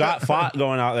you got Pfaadt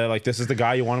going out there, like, this is the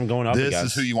guy you want him going up against. This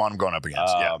is who you want him going up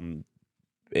against.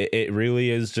 It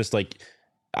really is just like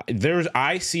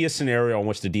I see a scenario in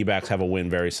which the D-backs have a win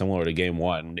very similar to game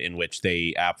 1, in which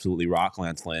they absolutely rock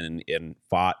Lance Lynn and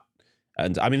Pfaadt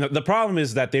And I mean, the problem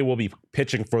is that they will be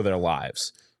pitching for their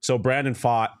lives. So Brandon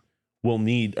Pfaadt will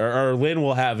need, or Lynn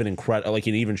will have an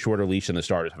even shorter leash than the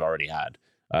starters have already had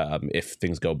if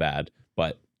things go bad.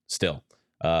 But still,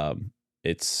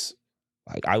 it's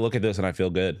like I look at this and I feel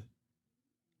good.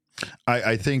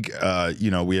 I think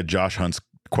we had Josh Hunt's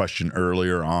question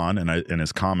earlier on, and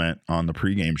his comment on the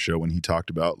pregame show when he talked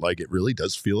about like it really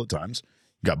does feel at times.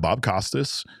 You got Bob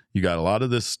Costas. You got a lot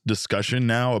of this discussion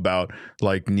now about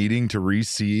like needing to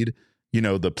reseed,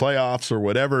 the playoffs or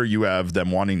whatever. You have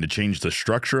them wanting to change the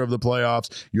structure of the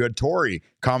playoffs. You had Torrey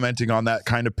commenting on that,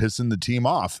 kind of pissing the team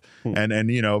off. And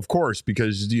of course,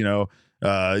 because now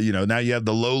you have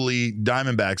the lowly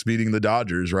Diamondbacks beating the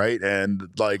Dodgers, right? And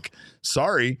like,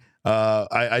 sorry,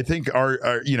 I think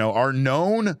our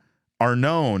known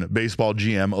baseball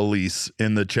GM Elise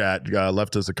in the chat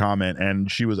left us a comment,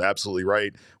 and she was absolutely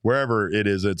right. Wherever it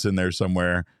is, it's in there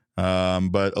somewhere.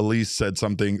 But Elise said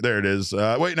something. There it is.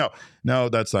 Wait, no,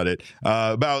 that's not it.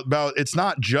 About it's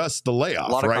not just the layoff.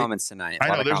 A lot of right? comments tonight.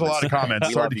 I know there's a lot of comments.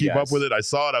 It's hard to keep up with it. I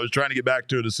saw it. I was trying to get back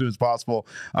to it as soon as possible.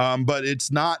 But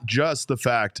it's not just the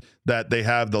fact that they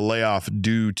have the layoff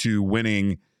due to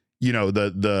winning, doing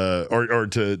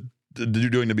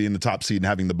to be in the top seed and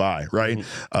having the bye, right?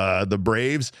 Mm-hmm. The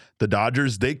Braves, the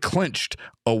Dodgers, they clinched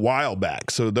a while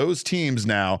back. So those teams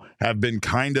now have been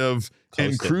kind of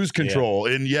in cruise control,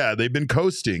 and they've been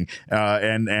coasting.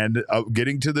 And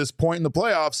getting to this point in the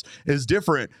playoffs is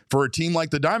different for a team like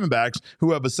the Diamondbacks,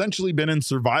 who have essentially been in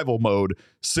survival mode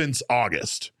since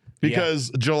August. Because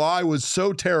July was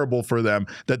so terrible for them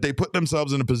that they put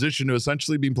themselves in a position to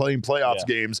essentially be playing playoffs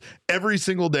games every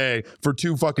single day for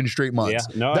 2 fucking straight months.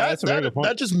 Yeah, no, that's a very good point.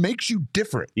 That just makes you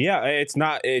different. Yeah, that's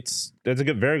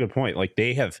a very good point. Like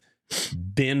they have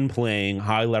been playing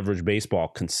high leverage baseball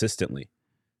consistently,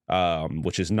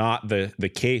 which is not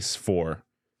the case for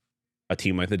a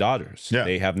team like the Dodgers. Yeah.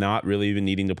 They have not really been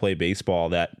needing to play baseball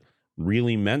that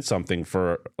really meant something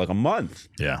for like a month.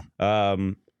 Yeah.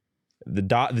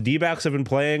 The D-backs have been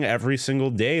playing every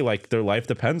single day like their life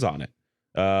depends on it.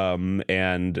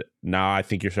 And now I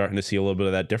think you're starting to see a little bit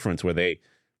of that difference where the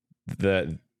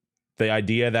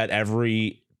idea that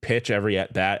every pitch, every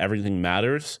at bat, everything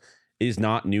matters is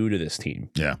not new to this team.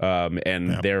 Yeah.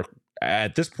 They're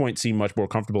at this point seem much more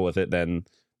comfortable with it than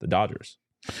the Dodgers.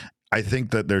 I think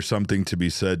that there's something to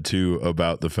be said too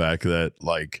about the fact that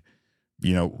like,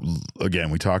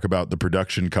 again, we talk about the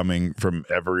production coming from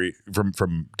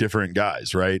from different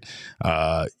guys, right?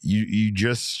 You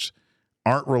just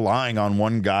aren't relying on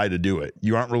one guy to do it.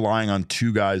 You aren't relying on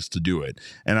 2 guys to do it.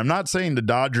 And I'm not saying the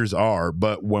Dodgers are,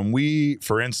 but when we,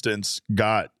 for instance,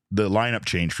 got the lineup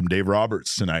change from Dave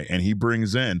Roberts tonight, and he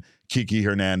brings in Kiki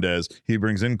Hernandez, he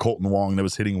brings in Colton Wong that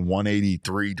was hitting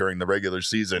 183 during the regular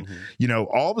season.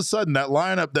 Mm-hmm. All of a sudden that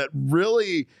lineup that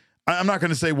really, I'm not going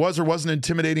to say was or wasn't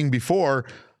intimidating before,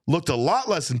 looked a lot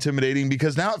less intimidating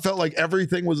because now it felt like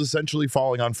everything was essentially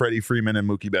falling on Freddie Freeman and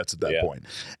Mookie Betts at that point.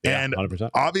 And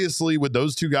 100%. Obviously with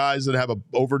those 2 guys that have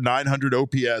over 900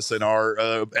 OPS and are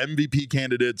MVP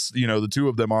candidates, the 2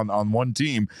 of them on one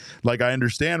team, like I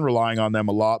understand relying on them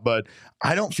a lot, but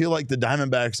I don't feel like the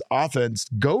Diamondbacks offense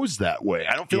goes that way.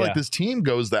 I don't feel like this team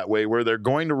goes that way where they're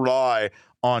going to rely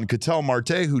on Ketel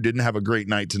Marte, who didn't have a great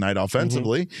night tonight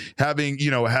offensively, having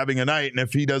a night, and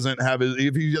if he doesn't have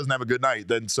a good night,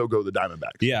 then so go the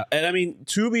Diamondbacks. Yeah, and I mean,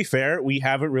 to be fair, we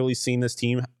haven't really seen this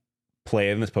team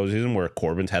play in this postseason where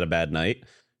Corbin's had a bad night,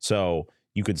 so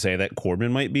you could say that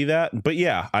Corbin might be that. But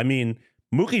yeah, I mean,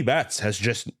 Mookie Betts has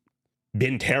just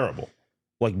been terrible.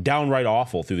 Like downright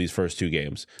awful through these first 2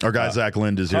 games. Our guy Zach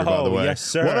Lind is here, by the way. Yes,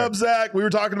 sir. What up, Zach? We were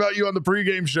talking about you on the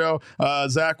pregame show.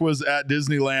 Zach was at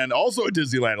Disneyland, also at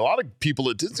Disneyland. A lot of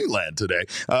people at Disneyland today.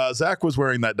 Zach was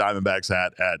wearing that Diamondbacks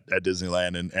hat at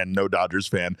Disneyland, and no Dodgers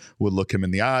fan would look him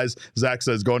in the eyes. Zach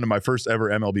says, going to my first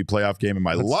ever MLB playoff game in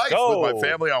my life with my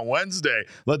family on Wednesday.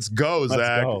 Let's go,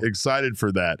 Zach. Excited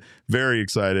for that. Very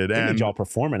excited. And y'all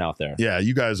performing out there. Yeah,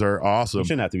 you guys are awesome. You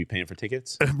shouldn't have to be paying for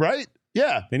tickets. Right?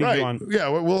 Yeah, right.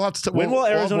 We'll have to. When will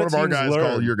Arizona teams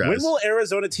learn? Your guys. When will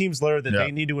Arizona teams learn that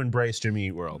they need to embrace Jimmy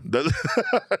Eat World?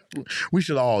 We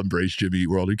should all embrace Jimmy Eat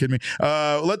World. Are you kidding me?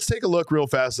 Let's take a look real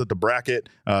fast at the bracket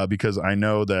because I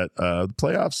know that the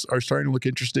playoffs are starting to look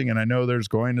interesting, and I know there's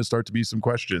going to start to be some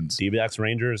questions. D-backs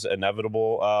Rangers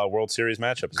inevitable World Series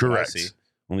matchup. Correct.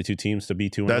 Only 2 teams to be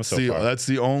 2-0 so far. That's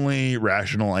the only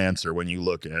rational answer when you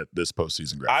look at this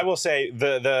postseason graphic. I will say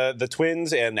the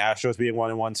Twins and Astros being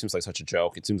 1-1 seems like such a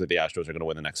joke. It seems like the Astros are going to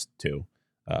win the next 2.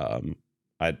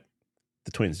 The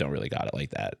Twins don't really got it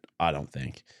like that, I don't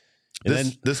think.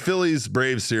 This Phillies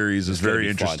Braves series is very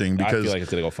interesting because I feel like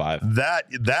it's gonna go 5.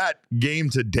 That game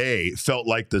today felt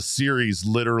like the series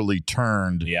literally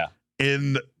turned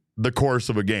in the course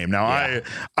of a game. Now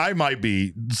I might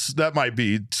be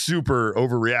super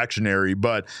overreactionary,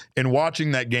 but in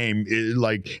watching that game,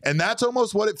 and that's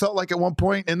almost what it felt like at one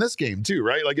point in this game too,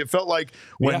 right? Like it felt like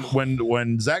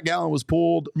when Zach Gallen was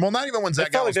pulled. Well, not even when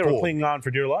Zach Gallen was pulled. They were clinging on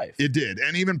for dear life. It did,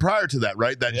 and even prior to that,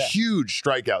 right? That huge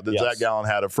strikeout that Zach Gallen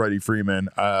had of Freddie Freeman.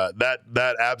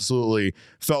 That absolutely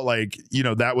felt like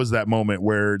that was that moment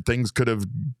where things could have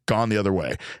gone the other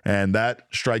way, and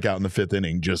that strikeout in the 5th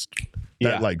inning just.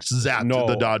 That zapped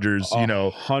the Dodgers,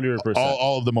 100%.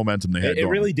 All of the momentum they had. It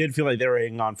really did feel like they were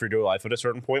hanging on for dear life at a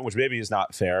certain point, which maybe is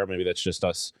not fair. Maybe that's just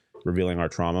us revealing our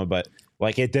trauma. But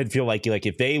it did feel like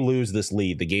if they lose this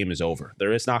lead, the game is over.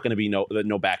 There is not going to be no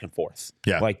back and forth.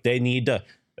 Yeah, they need to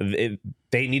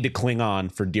cling on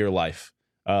for dear life.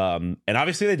 And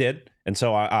obviously they did, and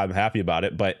so I'm happy about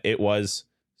it. But it was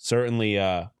certainly.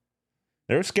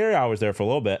 There were scary hours there for a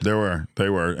little bit. They were.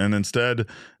 And instead,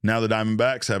 now the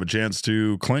Diamondbacks have a chance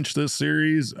to clinch this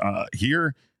series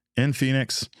here in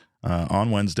Phoenix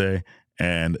on Wednesday.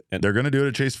 And they're going to do it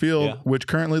at Chase Field, which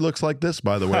currently looks like this,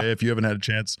 by the way, if you haven't had a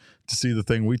chance to see the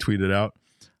thing we tweeted out.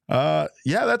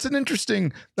 That's an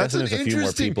interesting. There's a few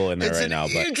more people in there right now.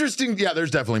 But interesting. Yeah,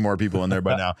 there's definitely more people in there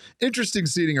by now. Interesting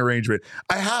seating arrangement.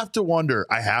 I have to wonder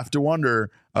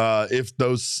if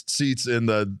those seats in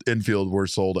the infield were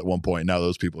sold at one point. Now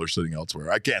those people are sitting elsewhere.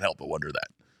 I can't help but wonder that.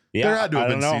 Yeah, there had to have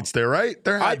been seats there, right?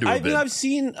 There had to have been. I've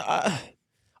seen.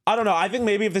 I don't know. I think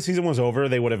maybe if the season was over,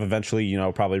 they would have eventually,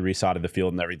 probably resodded the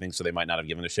field and everything, so they might not have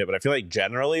given a shit. But I feel like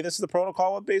generally this is the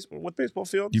protocol with baseball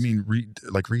fields. You mean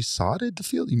resodded the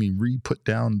field? You mean put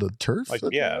down the turf?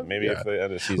 Maybe if they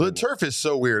had a season. The turf is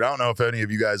so weird. I don't know if any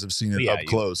of you guys have seen it up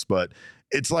close, but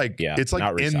it's like in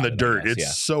the dirt.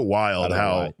 It's so wild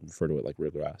how I refer to it like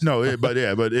real grass. No, but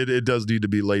it does need to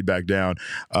be laid back down.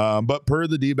 But per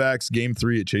the D-backs, Game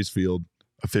 3 at Chase Field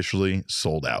officially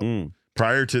sold out.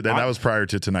 Prior to that, that was prior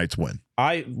to tonight's win.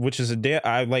 Which is a day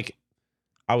I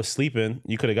was sleeping.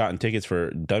 You could have gotten tickets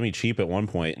for dummy cheap at one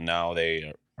point, and now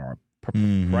they are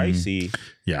pricey.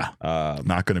 Yeah,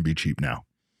 not going to be cheap now,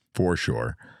 for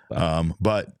sure.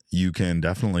 But you can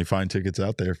definitely find tickets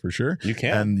out there for sure. You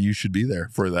can, and you should be there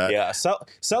for that. Yeah,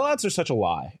 sellouts are such a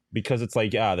lie because it's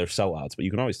like they're sellouts, but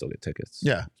you can always still get tickets.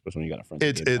 Yeah, especially when you got a friend.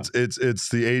 It's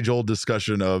the age old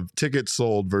discussion of tickets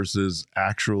sold versus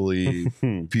actually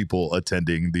people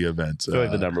attending the event. I feel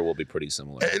like the number will be pretty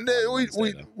similar. And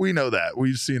we know that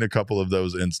we've seen a couple of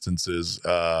those instances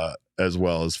as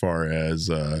well, as far as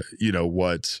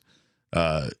what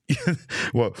some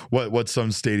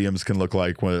stadiums can look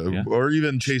like or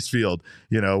even Chase Field,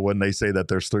 when they say that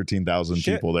there's 13,000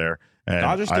 people there. And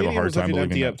Dodger I have a hard time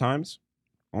believing empty that. at times.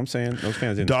 I'm saying those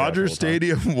fans didn't. Dodger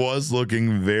Stadium was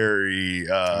looking very.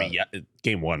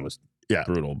 Game 1 was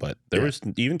brutal, but there was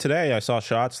even today. I saw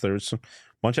shots. There was a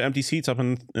bunch of empty seats up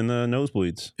in the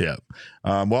nosebleeds. Yeah.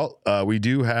 We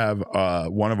do have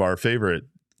one of our favorite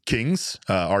kings,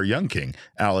 our young king,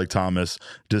 Alec Thomas,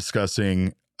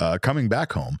 discussing coming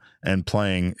back home and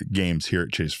playing games here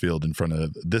at Chase Field in front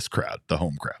of this crowd, the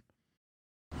home crowd.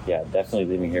 Yeah, definitely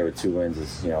leaving here with 2 wins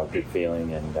is, a good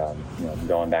feeling, and,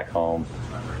 going back home,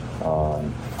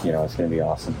 it's going to be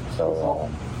awesome. So,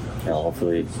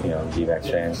 hopefully, D-backs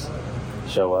fans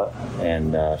show up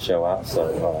and show out.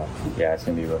 So, it's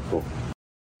going to be real cool.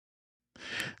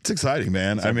 It's exciting,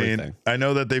 man. I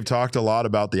know that they've talked a lot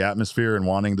about the atmosphere and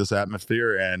wanting this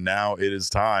atmosphere, and now it is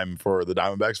time for the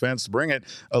Diamondbacks fans to bring it.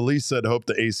 Elise said, hope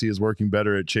the AC is working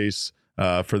better at Chase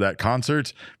for that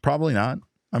concert. Probably not.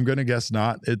 I'm going to guess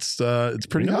not. It's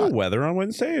pretty hot. Weather on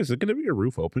Wednesday? Is it going to be a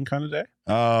roof open kind of day?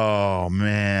 Oh,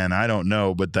 man. I don't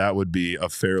know, but that would be a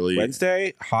fairly...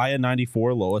 Wednesday, high of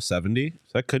 94, low of 70. So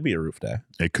that could be a roof day.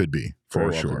 It could be,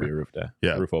 for sure. Could be a roof day.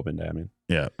 Yeah. Roof open day, I mean.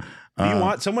 Yeah. Do you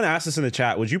want... Someone asked us in the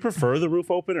chat, would you prefer the roof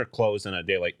open or closed on a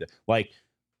day like this? Like,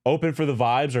 open for the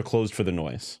vibes or closed for the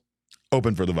noise?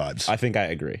 Open for the vibes. I think I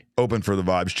agree. Open for the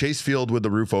vibes. Chase Field with the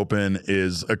roof open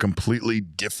is a completely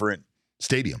different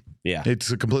stadium. Yeah.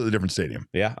 It's a completely different stadium.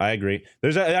 Yeah, I agree. There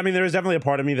is definitely a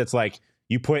part of me that's like,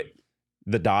 you put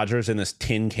the Dodgers in this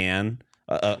tin can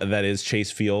that is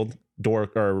Chase Field, door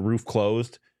or roof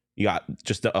closed. You got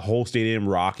just a whole stadium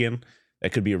rocking.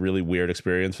 That could be a really weird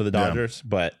experience for the Dodgers,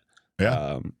 but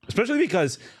especially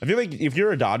because I feel like if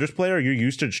you're a Dodgers player, you're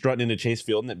used to strutting into Chase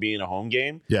Field and it being a home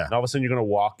game. Yeah. And all of a sudden you're going to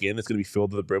walk in, it's going to be filled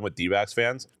to the brim with D-backs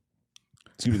fans.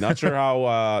 Excuse me, not sure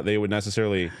how they would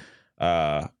necessarily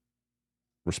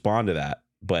respond to that,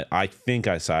 but I think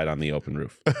I side on the open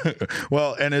roof.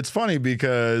 Well, and it's funny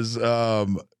because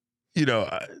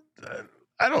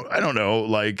I don't know.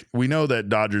 Like, we know that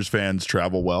Dodgers fans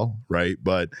travel well, right?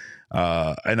 But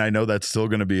and I know that's still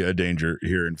going to be a danger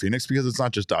here in Phoenix because it's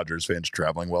not just Dodgers fans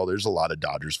traveling well. There's a lot of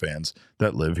Dodgers fans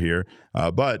that live here.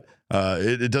 But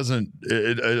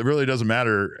it really doesn't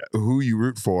matter who you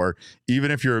root for,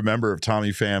 even if you're a member of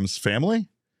Tommy Pham's family.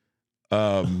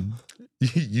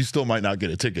 You still might not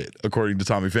get a ticket, according to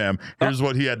Tommy Pham. Here's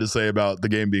what he had to say about the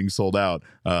game being sold out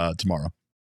tomorrow.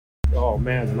 Oh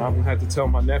man, and I'm gonna have to tell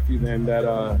my nephew then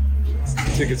that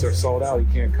tickets are sold out. He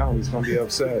can't come. He's gonna be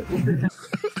upset.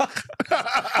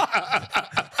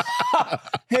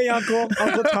 Hey, Uncle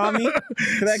Tommy,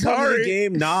 can I come to the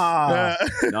game? Nah,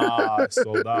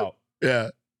 sold out. Yeah.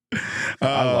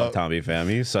 I love Tommy Pham.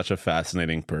 He's such a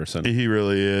fascinating person. He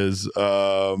really is.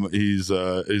 He's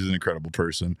an incredible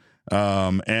person.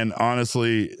 And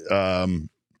honestly,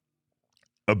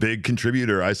 a big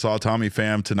contributor. I saw Tommy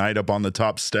Pham tonight up on the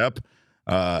top step.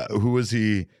 Who was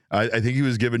he? I think he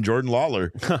was giving Jordan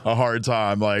Lawler a hard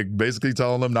time, like basically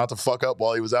telling him not to fuck up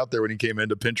while he was out there when he came in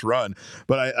to pinch run.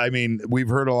 But I mean, we've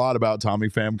heard a lot about Tommy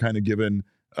Pham kind of giving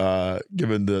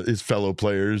his fellow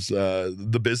players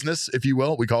the business, if you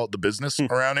will. We call it the business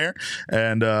around here.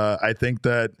 And I think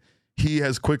that he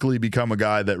has quickly become a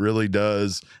guy that really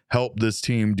does help this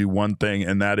team do one thing,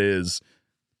 and that is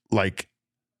like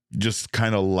just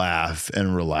kind of laugh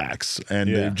and relax.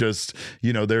 And they've just,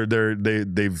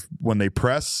 they've when they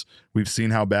press, we've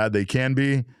seen how bad they can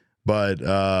be. But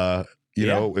you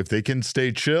know, if they can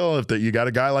stay chill, you got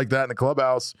a guy like that in the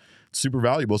clubhouse, super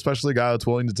valuable, especially a guy that's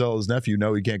willing to tell his nephew,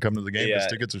 no, he can't come to the game because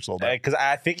tickets are sold out. Because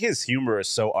I think his humor is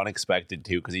so unexpected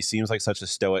too, because he seems like such a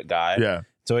stoic guy. Yeah.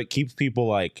 So it keeps people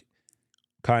like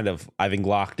kind of, I think,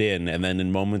 locked in. And then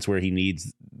in moments where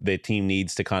the team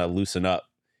needs to kind of loosen up,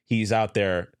 he's out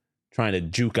there trying to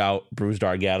juke out Bruce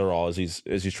Dargatterall as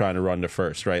he's trying to run to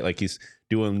first, right? Like he's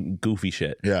doing goofy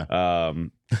shit. Yeah.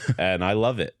 And I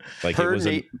love it. Like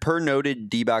per noted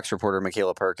D-backs reporter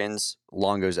Michaela Perkins,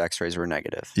 Longo's X-rays were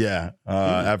negative. Yeah.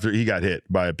 After he got hit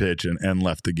by a pitch and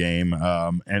left the game.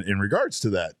 And in regards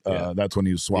to that, that's when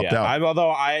he was swapped out.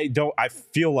 I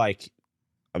feel like,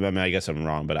 I mean, I guess I'm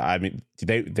wrong, but I mean,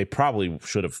 they probably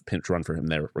should have pinch run for him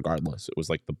there regardless. It was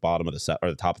like the bottom of the or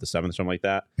the top of the seventh, something like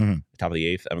that. Mm-hmm. Top of the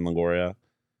eighth, Evan Longoria.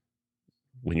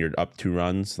 When you're up 2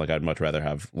 runs, like I'd much rather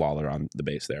have Lawler on the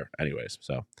base there. Anyways,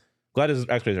 so glad his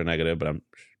X-rays are negative, but I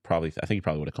think he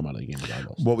probably would have come out of the game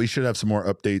regardless. Well, we should have some more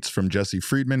updates from Jesse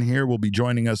Friedman here. Will be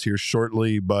joining us here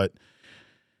shortly, but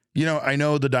I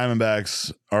know the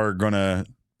Diamondbacks are gonna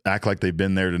act like they've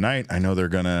been there tonight. I know they're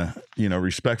gonna,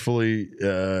 respectfully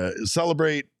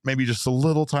celebrate maybe just a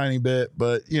little tiny bit,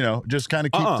 but just kind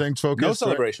of keep things focused. No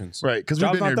celebrations, right? Because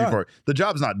we've been here before. The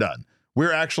job's not done.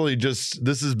 We're actually this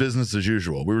is business as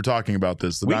usual. We were talking about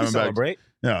this. The we Diamondbacks, can celebrate.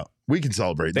 No, we can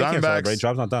celebrate. They can't celebrate.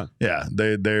 Job's not done. Yeah,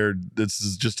 this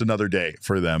is just another day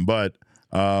for them. But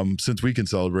since we can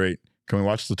celebrate, can we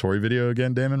watch the Tory video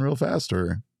again, Damon, real fast?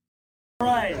 Or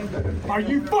right? Are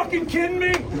you fucking kidding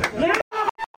me?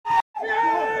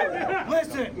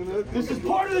 Listen, this is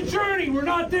part of the journey. We're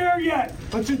not there yet.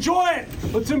 Let's enjoy it.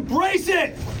 Let's embrace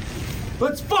it.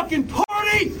 Let's fucking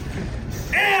party.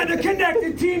 And a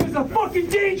connected team is a fucking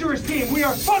dangerous team. We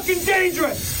are fucking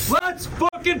dangerous. Let's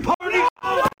fucking party.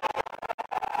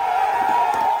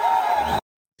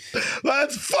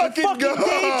 Let's fucking go.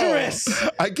 Dangerous.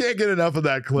 I can't get enough of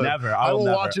that clip. Never. I will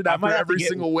watch it after every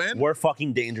single win. We're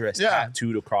fucking dangerous.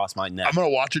 Tattooed across my neck. I'm gonna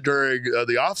watch it during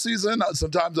the off season.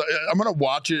 Sometimes I'm gonna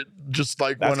watch it just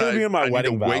like that's when gonna be in my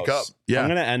wedding need to wake up. Yeah, I'm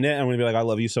gonna end it. I'm gonna be like, I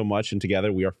love you so much, and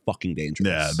together we are fucking dangerous.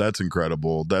 Yeah, that's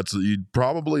incredible. You'd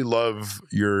probably love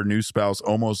your new spouse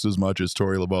almost as much as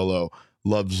Tori Lovolo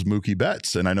loves Mookie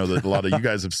Betts. And I know that a lot of you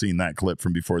guys have seen that clip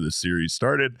from before this series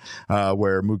started,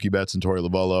 where Mookie Betts and Tori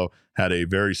Lovolo had a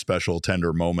very special,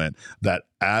 tender moment that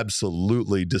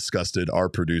absolutely disgusted our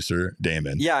producer,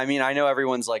 Damon. Yeah, I mean, I know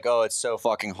everyone's like, oh, it's so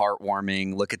fucking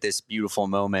heartwarming. Look at this beautiful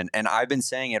moment. And I've been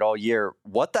saying it all year.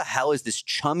 What the hell is this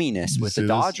chumminess with the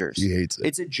Dodgers? He hates it.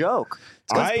 It's a joke.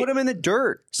 Let's put them in the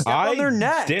dirt. Step on their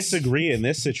necks. I disagree in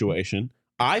this situation.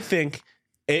 I think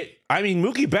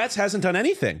Mookie Betts hasn't done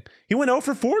anything. He went 0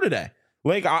 for 4 today.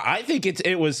 Like, I think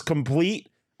it was complete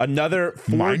another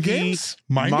 4D mind games?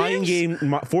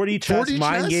 4D chess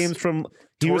mind games from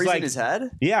he Tori's was like in his head.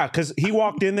 Yeah, because he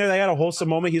walked in there, they had a wholesome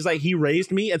moment. He's like, he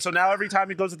raised me, and so now every time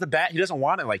he goes at the bat, he doesn't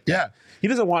want it like that. Yeah, he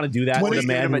doesn't want to do that to the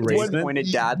man who raised him.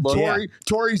 Dad look.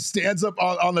 Tori stands up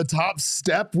on the top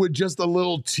step with just a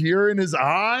little tear in his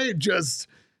eye. Just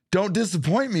don't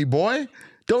disappoint me, boy.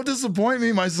 Don't disappoint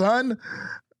me, my son.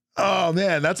 Oh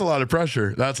man, that's a lot of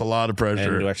pressure. That's a lot of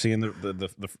pressure. And we're seeing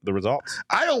the results.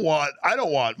 I don't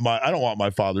want my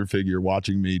father figure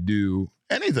watching me do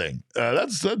anything.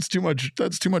 That's too much.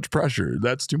 That's too much pressure.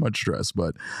 That's too much stress.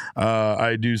 But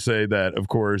I do say that, of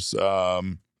course, we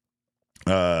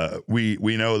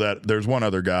know that there's one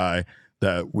other guy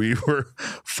that we were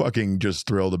fucking just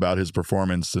thrilled about his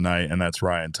performance tonight, and that's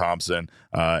Ryan Thompson.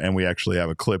 And we actually have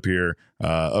a clip here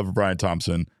of Ryan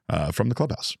Thompson from the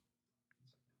clubhouse.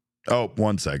 Oh,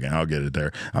 1 second. I'll get it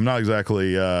there. I'm not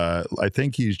exactly, I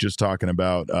think he's just talking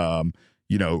about,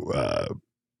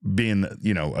 being,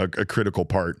 a critical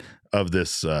part of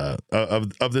this,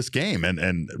 of this game,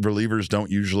 and relievers don't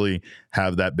usually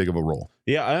have that big of a role.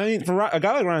 Yeah. I mean, for a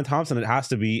guy like Ryan Thompson, it has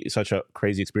to be such a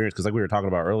crazy experience. Cause like we were talking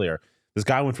about earlier, this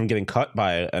guy went from getting cut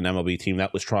by an MLB team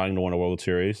that was trying to win a World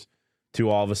Series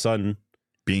to all of a sudden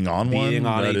being on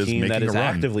a team that is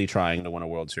actively trying to win a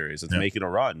World Series. It's making a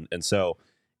run. And so,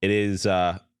 it is.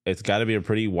 It's got to be a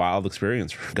pretty wild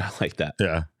experience for a guy like that.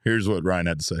 Yeah. Here's what Ryan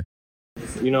had to say.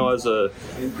 As a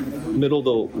middle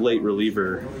to late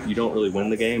reliever, you don't really win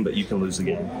the game, but you can lose the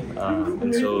game.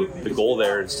 And so the goal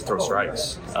there is to throw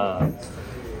strikes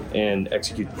and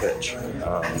execute the pitch.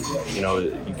 You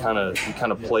kind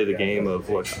of play the game of,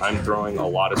 look, I'm throwing a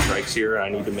lot of strikes here. I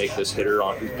need to make this hitter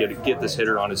get this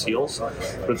hitter on his heels. But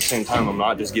at the same time, I'm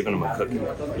not just giving him a cookie.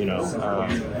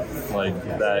 Like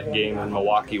that game in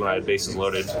Milwaukee when I had bases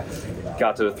loaded,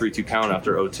 got to a 3-2 count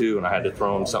after 0-2, and I had to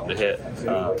throw him something to hit.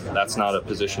 That's not a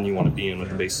position you want to be in with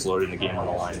the bases loaded and the game on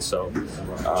the line. So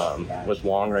with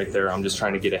Wong right there, I'm just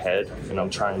trying to get ahead, and I'm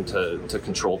trying to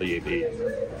control the AB.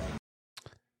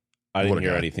 I didn't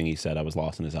hear anything he said. I was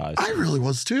lost in his eyes. I really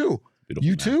was too. Beautiful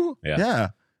you man. too? Yeah.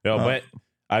 No, but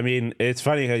I mean, it's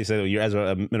funny how you said you're as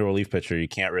a middle relief pitcher, you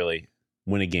can't really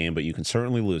win a game, but you can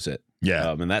certainly lose it.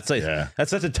 Yeah. And that's like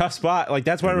that's such a tough spot. Like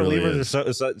that's why relievers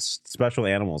are such special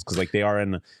animals, because like they are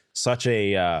in such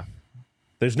a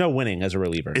there's no winning as a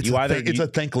reliever. It's a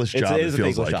thankless job. It is a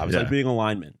thankless job. It's like being a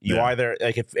lineman. You either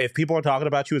like if people are talking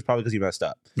about you, it's probably because you messed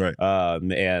up. Right.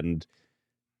 And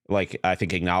like I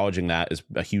think acknowledging that is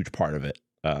a huge part of it.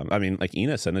 I mean, like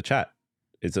Enos in the chat,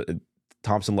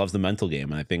 Thompson loves the mental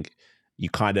game, and I think you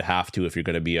kind of have to if you're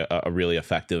going to be a really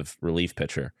effective relief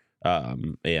pitcher.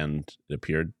 And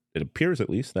it appears at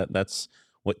least that's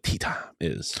what T-Time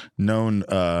is. Known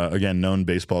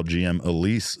baseball GM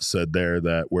Elise said there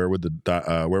that where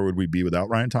would we be without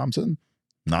Ryan Thompson?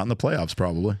 Not in the playoffs,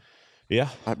 probably. Yeah,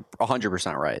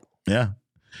 100% right. Yeah.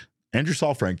 Andrew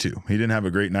Saalfrank too. He didn't have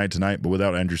a great night tonight, but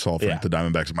without Andrew Saalfrank, the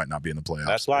Diamondbacks might not be in the playoffs.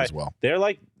 That's why as well. They're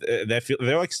like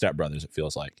they're like stepbrothers. It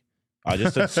feels like. I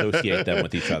just associate them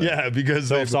with each other. Yeah, because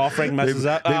so if Saalfrank messes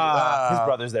up, his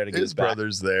brother's there to get his back. His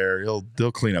brother's there.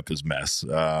 He'll clean up his mess.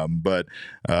 But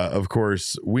of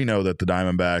course, we know that the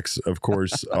Diamondbacks, of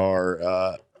course,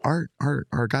 are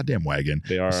our goddamn wagon.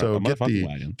 They are. So get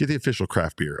wagon. the official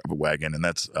craft beer of a wagon, and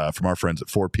that's from our friends at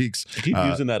Four Peaks. You keep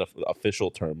using that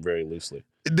official term very loosely.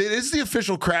 It is the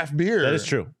official craft beer. That is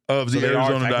true. Of the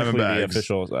Arizona Diamondbacks.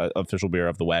 The official beer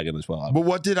of the wagon as well. But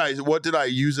what did I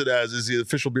use it as? Is the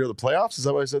official beer of the playoffs? Is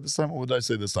that what I said this time? What did I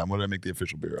say this time? What did I make the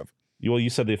official beer of? You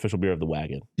said the official beer of the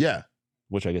wagon. Yeah.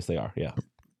 Which I guess they are. Yeah.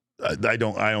 I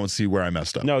don't see where I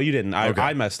messed up. No, you didn't.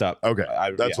 I messed up. Okay.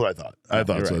 That's what I thought. I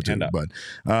thought so too. But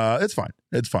it's fine.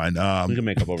 It's fine. We can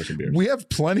make up over some beers. We have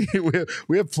plenty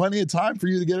of time for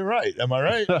you to get it right. Am I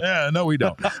right? Yeah, no, we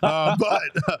don't. But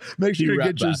make sure you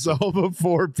get yourself a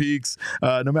Four Peaks.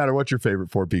 No matter what your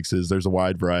favorite Four Peaks is, there's a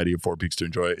wide variety of Four Peaks to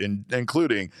enjoy,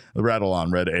 including the Rattle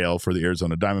On Red Ale for the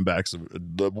Arizona Diamondbacks,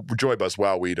 the Joy Bus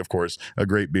Wow Wheat, of course, a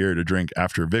great beer to drink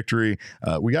after victory.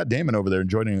 We got Damon over there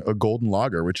enjoying a Golden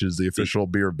Lager, which is the official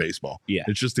beer of baseball. Yeah.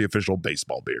 It's just the official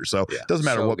baseball beer. So it doesn't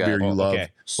matter what beer you love. Okay.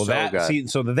 Well,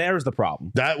 so there's the problem.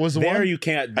 That was the one. You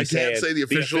can't. I can't say the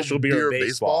official beer of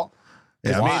baseball.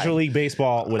 Yeah, Major League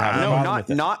Baseball would have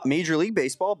not Major League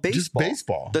Baseball. Baseball. Just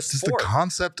baseball. Just the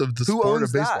concept of the sport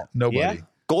of baseball. That? Nobody. Yeah.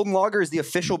 Golden Lager is the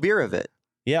official beer of it.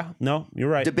 Yeah. No, you're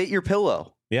right. Debate your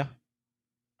pillow. Yeah.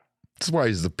 That's why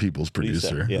he's the people's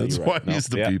producer. Yeah, that's why he's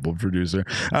the people producer.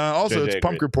 Also, it's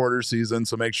Pumpkin Porter season,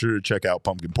 so make sure to check out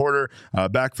Pumpkin Porter.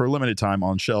 Back for a limited time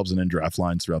on shelves and in draft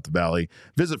lines throughout the valley.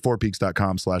 Visit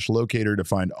fourpeaks.com/locator to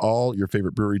find all your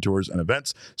favorite brewery tours and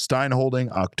events. Stein Holding,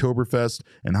 Oktoberfest,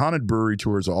 and Haunted Brewery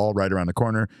tours are all right around the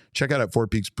corner. Check out at Four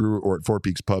Peaks Brew or at Four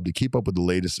Peaks Pub to keep up with the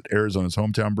latest at Arizona's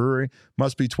hometown brewery.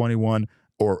 Must be 21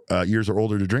 or years or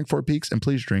older to drink Four Peaks, and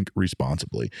please drink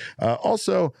responsibly.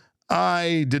 Also,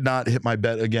 I did not hit my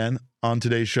bet again on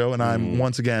today's show, and I'm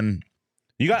once again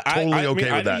okay with that.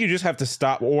 that. I think you just have to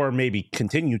stop or maybe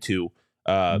continue to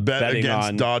betting against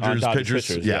on Dodgers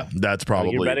pitchers. Yeah, that's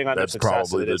probably you're betting on that's success,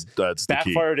 probably and it that's the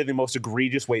key. backfired in the most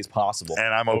egregious ways possible.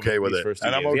 And I'm okay with it.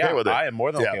 And I'm okay with it. I am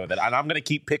more than okay with it. And I'm going to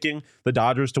keep picking the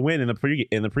Dodgers to win in the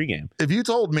pregame. If you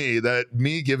told me that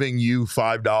me giving you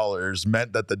 $5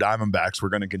 meant that the Diamondbacks were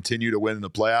going to continue to win in the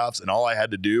playoffs, and all I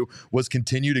had to do was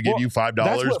continue to give you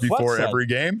 $5 before every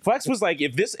game, Flex was like,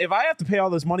 if I have to pay all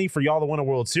this money for y'all to win a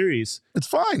World Series, it's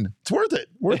fine. It's worth it.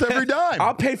 Worth every dime.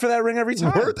 I'll pay for that ring every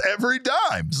time. Worth every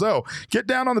dime. So get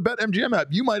down on the BetMGM app.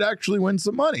 You might actually win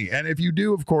some money. And if you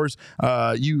do, of course,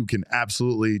 you can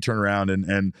absolutely turn around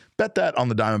and bet that on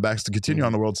the Diamondbacks to continue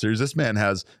on the World Series. This man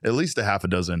has at least a half a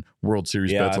dozen World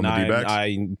Series bets on the D-backs.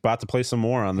 I'm about to play some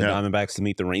more on the Diamondbacks to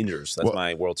meet the Rangers. That's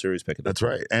my World Series pick. That's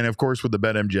right. And of course, with the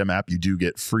BetMGM app, you do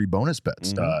get free bonus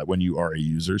bets when you are a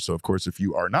user. So of course, if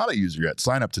you are not a user yet,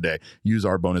 sign up today. Use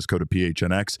our bonus code of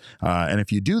PHNX. And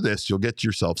if you do this, you'll get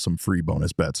yourself some free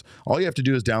bonus bets. All you have to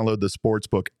do is download the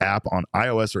Sportsbook app on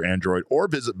iOS or Android, or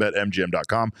visit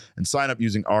BetMGM.com and sign up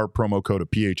using our promo code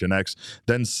of PHNX.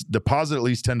 Then deposit at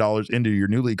least $10 into your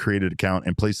newly created account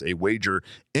and place a wager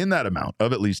in that amount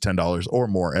of at least $10 or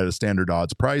more at a standard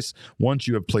odds price. Once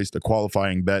you have placed a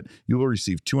qualifying bet, you will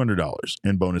receive $200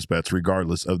 in bonus bets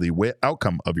regardless of the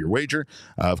outcome of your wager.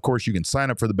 Of course, you can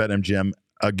sign up for the BetMGM.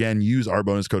 Again, use our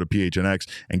bonus code of PHNX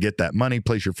and get that money.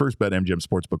 Place your first BetMGM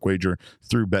Sportsbook wager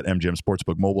through BetMGM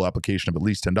Sportsbook mobile application of at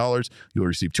least $10. You'll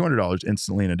receive $200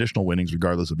 instantly in additional winnings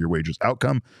regardless of your wager's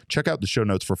outcome. Check out the show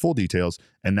notes for full details.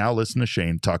 And now listen to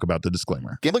Shane talk about the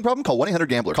disclaimer. Gambling problem? Call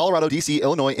 1-800-GAMBLER. Colorado, D.C.,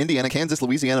 Illinois, Indiana, Kansas,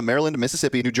 Louisiana, Maryland,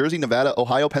 Mississippi, New Jersey, Nevada,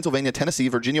 Ohio, Pennsylvania, Tennessee,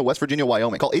 Virginia, West Virginia,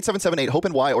 Wyoming. Call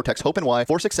 877-8-HOPE-NY or text HOPE-NY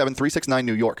 467-369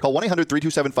 New York. Call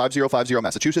 1-800-327-5050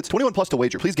 Massachusetts. 21 plus to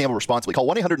wager. Please gamble responsibly. Call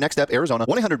 1-800-NEXT-STEP Arizona.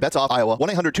 1-800-BETS-OFF Iowa.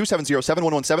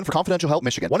 1-800-270-7117 for confidential help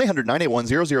Michigan.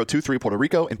 1-800-981-0023 Puerto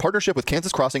Rico in partnership with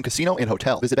Kansas Crossing Casino and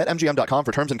Hotel. Visit BetMGM.com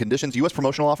for terms and conditions. U.S.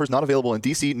 promotional offers not available in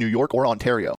D.C., New York, or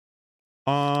Ontario.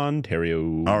 All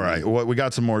right. Well, we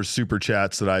got some more super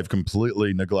chats that I've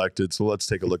completely neglected. So let's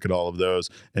take a look at all of those.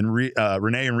 And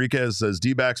Renee Enriquez says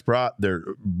D-backs brought their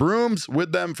brooms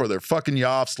with them for their fucking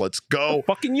yachts. Let's go.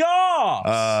 Fucking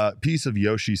yachts. Piece of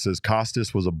Yoshi says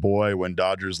Costas was a boy when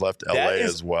Dodgers left LA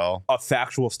as well. A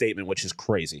factual statement, which is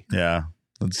crazy. Yeah.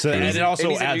 So, and it also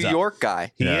and he's adds a New York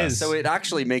guy. He is. So it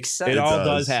actually makes sense. It all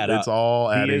does add up. It's all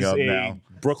adding up now.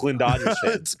 Brooklyn Dodgers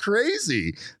fan. It's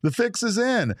crazy. The fix is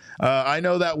in. I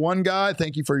know that one guy.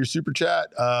 Thank you for your super chat.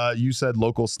 You said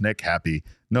local snake happy.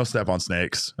 No step on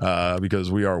snakes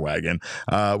because we are wagging.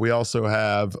 We also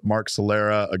have Mark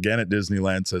Solera again at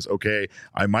Disneyland says, okay,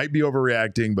 I might be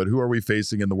overreacting, but who are we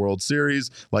facing in the World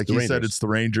Series? Like you said, it's the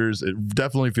Rangers. It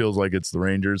definitely feels like it's the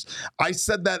Rangers. I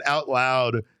said that out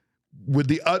loud with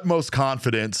the utmost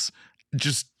confidence,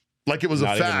 just like it was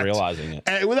not a fact. Even realizing it.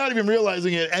 And without even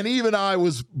realizing it. And even I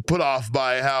was put off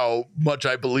by how much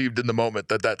I believed in the moment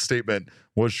that statement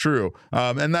was true.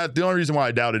 And that the only reason why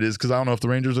I doubt it is because I don't know if the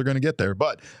Rangers are going to get there.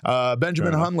 But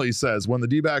Benjamin Hunley says, when the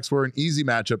D-backs were an easy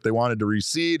matchup, they wanted to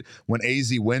reseed. When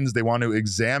AZ wins, they want to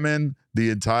examine the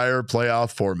entire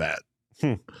playoff format.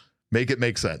 Make it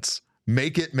make sense.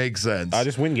 Make it make sense.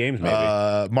 Just win games, maybe.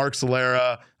 Mark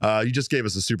Solera, you just gave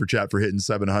us a super chat for hitting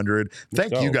 700.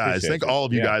 Thank you guys. Thank all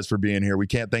of you guys for being here. We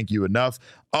can't thank you enough.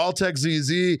 Alltech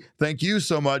ZZ, thank you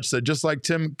so much. Said just like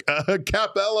Tim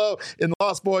Capello in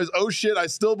Lost Boys. Oh shit, I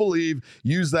still believe.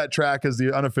 Use that track as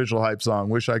the unofficial hype song.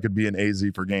 Wish I could be in AZ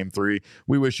for Game 3.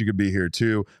 We wish you could be here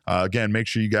too. Again, make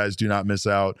sure you guys do not miss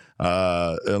out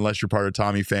unless you're part of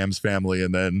Tommy Pham's family,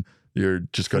 and then you're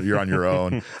on your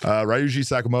own. Ryuji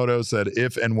Sakamoto said,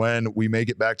 if and when we make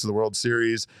it back to the World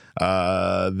Series,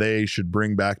 they should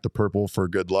bring back the purple for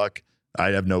good luck.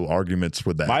 I have no arguments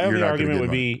with that. My only argument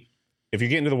would be, if you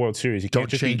get into the World Series, you can't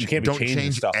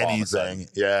change stuff anything.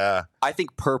 Yeah. I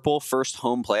think purple first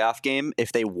home playoff game,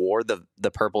 if they wore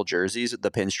the purple jerseys,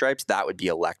 the pinstripes, that would be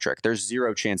electric. There's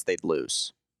zero chance they'd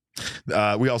lose.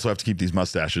 We also have to keep these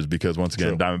mustaches because once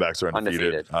again, Diamondbacks are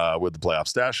undefeated. With the playoff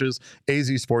stashes.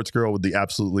 AZ Sports Girl with the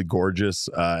absolutely gorgeous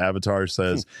avatar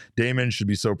says, Damon should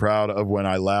be so proud of when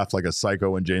I laughed like a psycho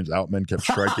when James Outman kept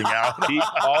striking out. He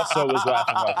also was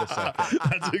laughing like a psycho.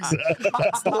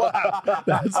 That's the laugh.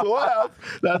 That's the laugh.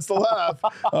 That's the laugh.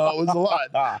 It was a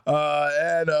lot.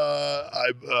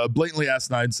 And Blatantly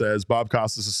Asinine says, Bob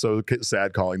Costas is so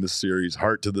sad calling this series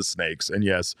Heart to the Snakes. And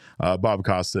yes, Bob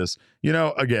Costas,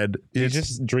 again, he's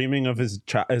just dreaming of his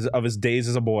days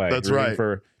as a boy. That's right.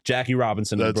 For Jackie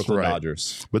Robinson and the Brooklyn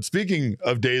Dodgers. But speaking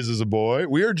of days as a boy,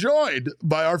 we are joined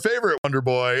by our favorite Wonder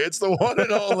Boy. It's the one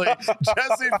and only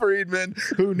Jesse Friedman,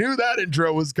 who knew that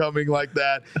intro was coming like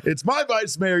that. It's my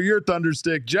Vice Mayor, your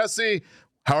Thunderstick. Jesse,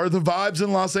 how are the vibes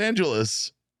in Los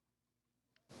Angeles?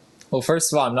 Well,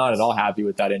 first of all, I'm not at all happy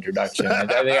with that introduction. I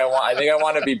think I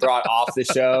want to be brought off the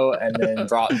show and then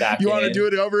brought back. You want to do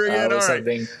it over again? All right.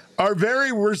 Something. Our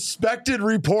very respected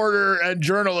reporter and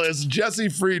journalist, Jesse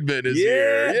Friedman, is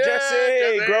here. Yeah,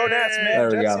 Jesse. Grown-ass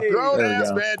man, Jesse.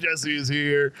 Grown-ass man, Jesse is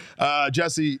here.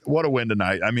 Jesse, what a win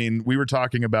tonight. I mean, we were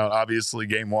talking about, obviously,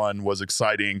 game one was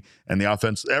exciting, and the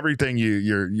offense, everything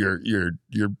you're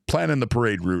planning the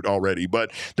parade route already,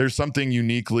 but there's something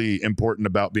uniquely important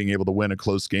about being able to win a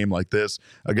close game like this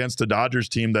against a Dodgers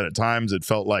team that at times it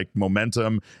felt like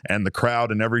momentum and the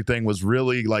crowd and everything was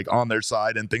really like on their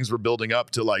side, and things were building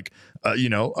up to like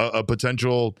a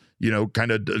potential,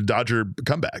 kind of Dodger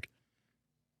comeback.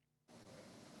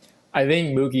 I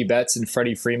think Mookie Betts and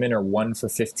Freddie Freeman are 1 for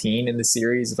 15 in the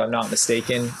series, if I'm not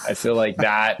mistaken. I feel like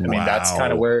that. I mean, that's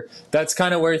kind of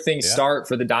where things start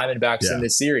for the Diamondbacks in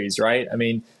this series, right? I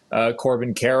mean,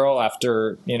 Corbin Carroll,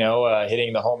 after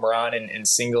hitting the home run and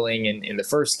singling in the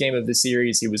first game of the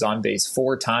series, he was on base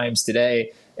 4 times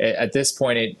today. At this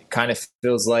point, it kind of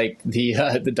feels like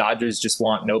the Dodgers just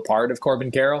want no part of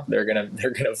Corbin Carroll. They're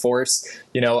gonna force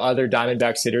other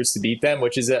Diamondbacks hitters to beat them,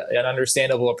 which is an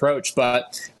understandable approach.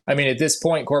 But I mean, at this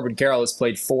point, Corbin Carroll has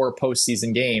played 4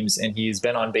 postseason games and he's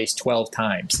been on base 12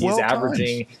 times. He's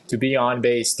averaging to be on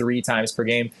base 3 times per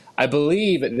game. I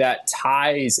believe that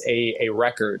ties a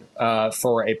record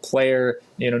for a player,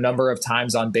 number of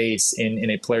times on base in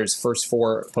a player's first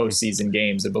 4 postseason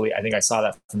games. I think I saw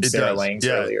that from Sarah Langs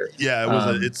earlier. Yeah, it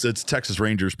was it's Texas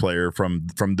Rangers player from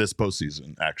this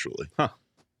postseason, actually. Huh.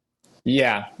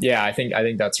 Yeah, I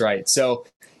think that's right. So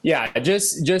yeah,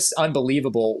 just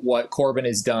unbelievable what Corbin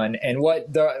has done and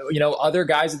what the other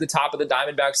guys at the top of the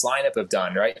Diamondbacks lineup have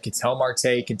done, right? Ketel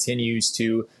Marte continues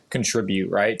to contribute,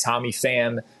 right? Tommy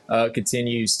Pham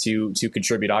continues to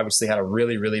contribute. Obviously had a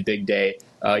really, really big day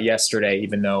yesterday,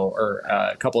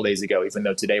 a couple of days ago, even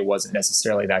though today wasn't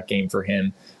necessarily that game for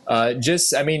him.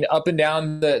 Up and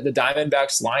down the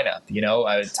Diamondbacks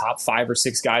lineup, top 5 or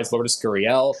 6 guys. Lourdes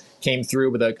Gurriel came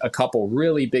through with a couple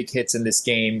really big hits in this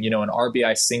game, an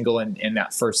RBI single in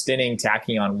that first inning,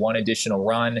 tacking on 1 additional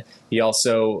run. He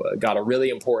also got a really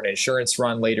important insurance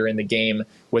run later in the game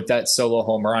with that solo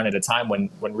home run at a time when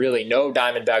really no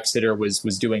Diamondbacks hitter was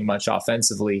doing much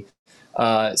offensively.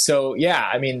 This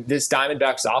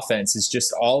Diamondbacks offense is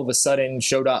just all of a sudden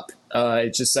showed up.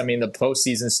 The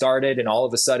postseason started and all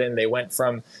of a sudden they went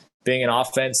from being an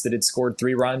offense that had scored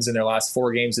 3 runs in their last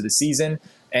 4 games of the season.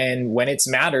 And when it's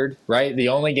mattered, right, the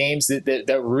only games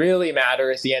that really matter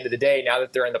at the end of the day, now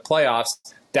that they're in the playoffs,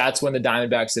 that's when the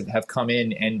Diamondbacks have come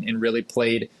in and really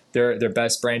played their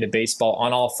best brand of baseball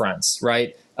on all fronts,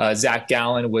 right? Zach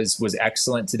Gallen was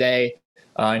excellent today.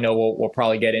 I know we'll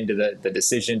probably get into the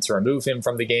decision to remove him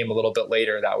from the game a little bit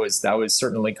later. That was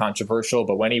certainly controversial,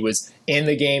 but when he was in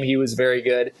the game, he was very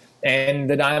good. And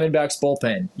the Diamondbacks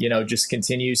bullpen, just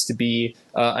continues to be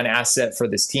an asset for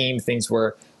this team. Things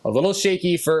were a little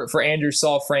shaky for Andrew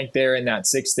Saul-Frank there in that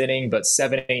 6th inning, but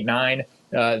 7, 8, 9,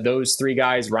 those 3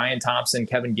 guys, Ryan Thompson,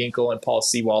 Kevin Ginkel, and Paul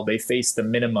Sewald, they faced the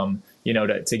minimum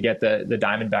to get the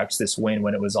Diamondbacks this win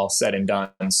when it was all said and done.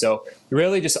 So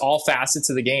really just all facets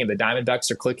of the game. The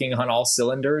Diamondbacks are clicking on all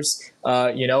cylinders,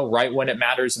 right when it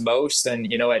matters most.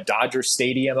 And, at Dodger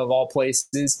Stadium of all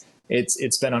places,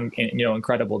 it's been,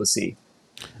 incredible to see.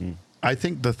 I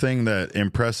think the thing that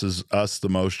impresses us the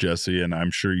most, Jesse, and I'm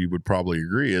sure you would probably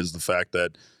agree, is the fact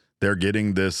that they're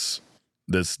getting this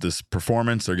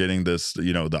performance, they're getting this,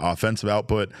 the offensive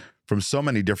output from so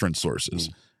many different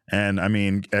sources. And I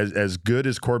mean, as good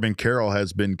as Corbin Carroll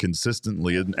has been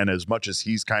consistently, and as much as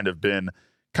he's kind of been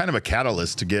a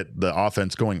catalyst to get the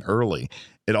offense going early,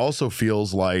 it also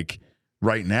feels like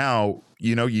right now,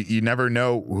 you never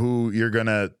know who you're going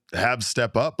to have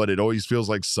step up, but it always feels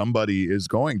like somebody is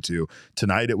going to.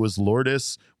 Tonight it was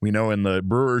Lourdes. We know in the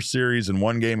Brewers series in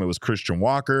one game it was Christian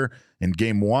Walker. In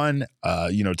game 1,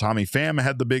 Tommy Pham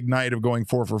had the big night of going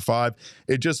 4 for 5.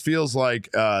 It just feels like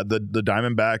the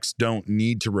Diamondbacks don't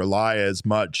need to rely as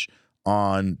much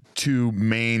on 2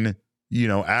 main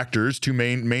actors, 2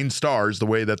 main stars, the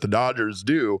way that the Dodgers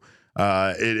do,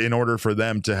 in order for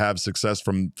them to have success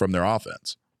from their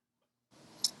offense.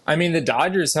 I mean, the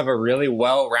Dodgers have a really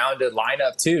well-rounded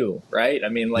lineup too, right? I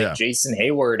mean, Jason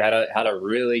Hayward had a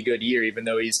really good year, even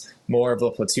though he's more of a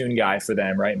platoon guy for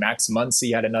them, right? Max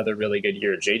Muncy had another really good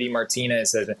year. JD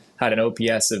Martinez had an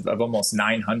OPS of almost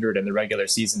 900 in the regular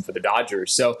season for the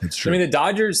Dodgers. So, I mean, the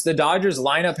Dodgers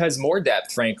lineup has more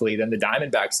depth, frankly, than the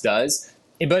Diamondbacks does.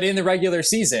 But in the regular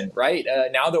season, right?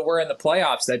 Now that we're in the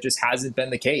playoffs, that just hasn't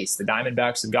been the case. The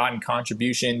Diamondbacks have gotten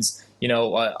contributions,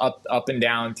 up and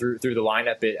down through the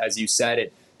lineup. As you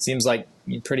said, seems like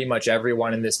pretty much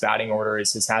everyone in this batting order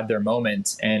has had their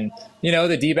moment. And,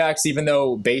 the D-backs, even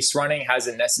though base running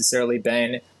hasn't necessarily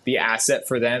been the asset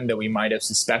for them that we might have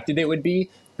suspected it would be,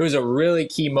 there was a really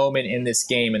key moment in this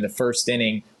game in the first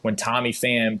inning when Tommy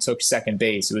Pham took second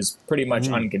base. It was pretty much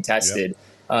uncontested.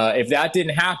 Yep. If that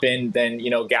didn't happen, then,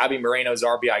 Gabby Moreno's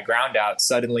RBI ground out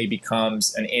suddenly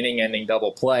becomes an inning-ending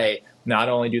double play. Not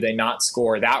only do they not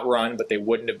score that run, but they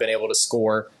wouldn't have been able to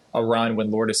score a run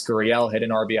when Lourdes Gurriel hit an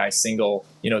RBI single,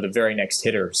 the very next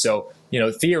hitter. So,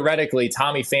 theoretically,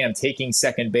 Tommy Pham taking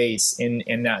second base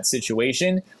in that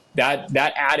situation, that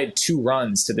added 2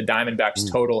 runs to the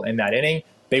Diamondbacks total in that inning.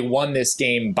 They won this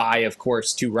game by, of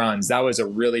course, 2 runs. That was a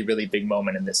really, really big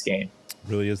moment in this game.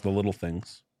 Really is the little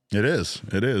things. It is.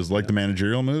 Like the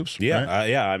managerial moves. Yeah.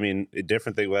 Right? I mean, a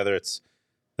different thing, whether it's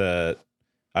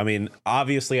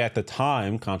obviously at the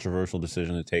time, controversial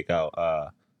decision to take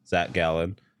out Zach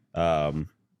Gallen.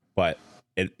 But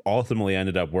it ultimately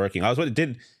ended up working.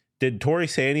 Did Torey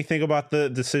say anything about the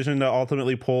decision to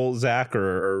ultimately pull Zach,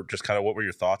 or just kind of what were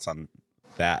your thoughts on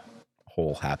that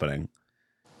whole happening?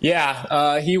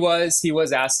 Yeah, he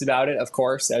was asked about it, of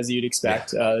course, as you'd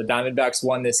expect. The Diamondbacks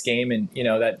won this game, and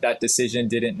that decision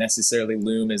didn't necessarily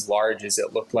loom as large as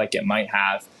it looked like it might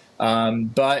have.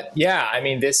 But yeah, I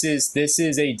mean, this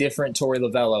is a different Torey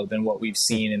Lovullo than what we've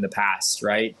seen in the past,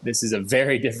 right? This is a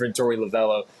very different Torey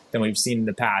Lovullo than we've seen in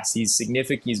the past. He's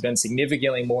been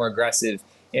significantly more aggressive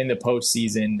in the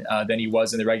postseason than he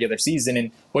was in the regular season.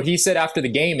 And what he said after the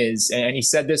game is, and he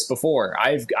said this before,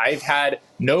 I've had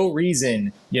no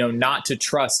reason, not to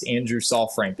trust Andrew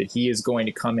Saalfrank, that he is going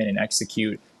to come in and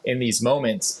execute in these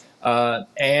moments.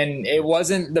 And it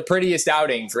wasn't the prettiest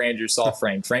outing for Andrew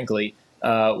Saalfrank, frankly.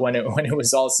 When it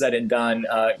was all said and done,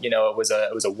 it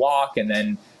was a walk, and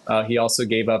then he also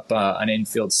gave up an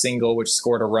infield single, which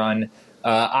scored a run.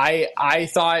 I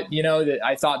thought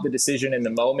the decision in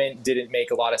the moment didn't make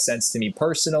a lot of sense to me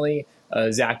personally.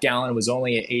 Zach Gallen was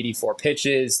only at 84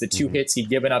 pitches. The 2 hits he'd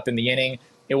given up in the inning,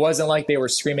 it wasn't like they were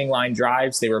screaming line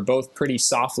drives. They were both pretty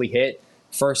softly hit,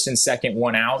 first and second,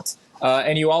 1 out.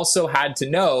 And you also had to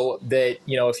know that,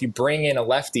 if you bring in a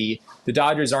lefty, the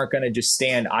Dodgers aren't going to just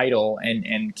stand idle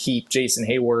and keep Jason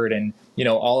Hayward and,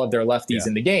 all of their lefties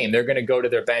in the game. They're going to go to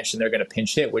their bench and they're going to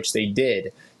pinch hit, which they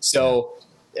did. So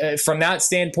from that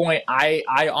standpoint,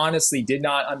 I honestly did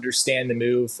not understand the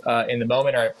move in the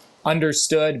moment, or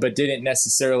understood but didn't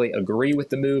necessarily agree with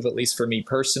the move, at least for me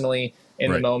personally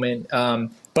in the moment.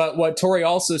 But what Torey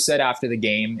also said after the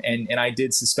game, and I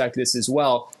did suspect this as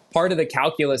well, part of the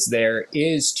calculus there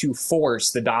is to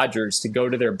force the Dodgers to go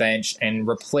to their bench and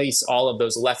replace all of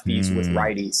those lefties with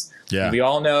righties. Yeah. We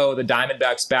all know the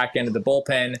Diamondbacks back end of the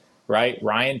bullpen, right?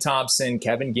 Ryan Thompson,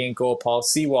 Kevin Ginkel, Paul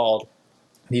Sewald.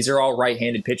 These are all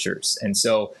right-handed pitchers. And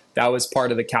so that was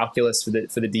part of the calculus for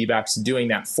the D-backs doing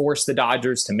that. Force the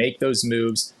Dodgers to make those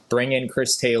moves, bring in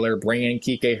Chris Taylor, bring in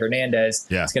Kike Hernandez.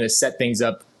 Yeah. It's going to set things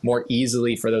up more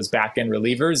easily for those back-end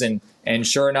relievers. And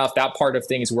sure enough, that part of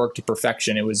things worked to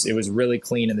perfection. It was really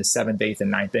clean in the 7th, 8th,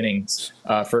 and 9th innings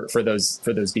for those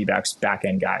D-backs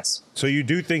back-end guys. So you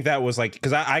do think that was like,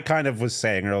 because I kind of was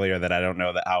saying earlier that I don't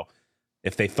know that how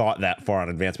if they thought that far in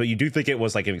advance, but you do think it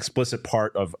was like an explicit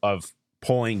part of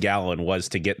pulling Gallen was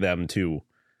to get them to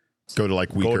go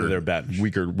to their bench,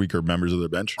 weaker members of their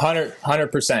bench.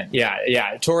 100%.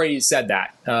 Yeah. Torey said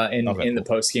that in the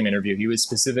post-game interview. He was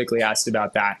specifically asked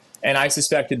about that, and I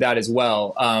suspected that as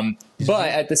well. But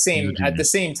at the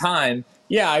same time,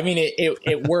 yeah, I mean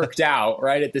it worked out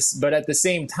right but at the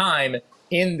same time,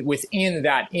 within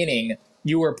that inning,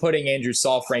 you were putting Andrew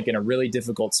Saalfrank in a really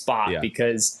difficult spot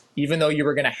because even though you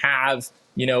were going to have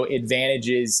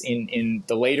advantages in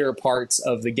the later parts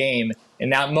of the game, in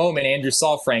that moment, Andrew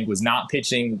Saalfrank was not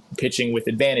pitching with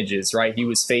advantages, right? He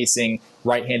was facing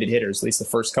right-handed hitters, at least the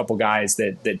first couple guys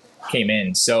that came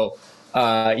in. So,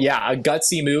 a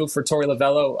gutsy move for Torey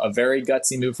Lovullo, a very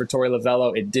gutsy move for Torey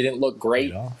Lovullo. It didn't look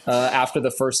great after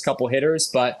the first couple hitters,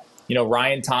 but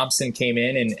Ryan Thompson came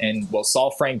in and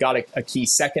Saalfrank got a key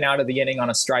second out of the inning on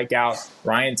a strikeout.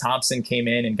 Ryan Thompson came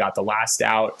in and got the last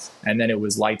out, and then it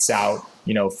was lights out,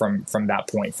 from that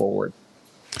point forward.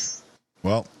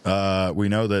 Well, we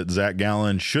know that Zach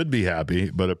Gallen should be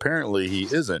happy, but apparently he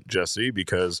isn't, Jesse,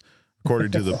 because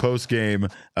according to the post-game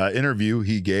interview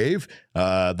he gave,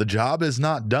 the job is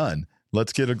not done.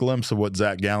 Let's get a glimpse of what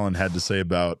Zach Gallen had to say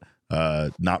about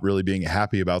not really being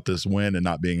happy about this win and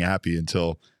not being happy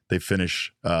until they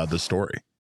finish the story.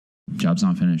 Job's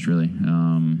not finished, really.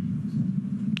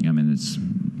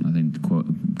 I think the quote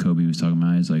Kobe was talking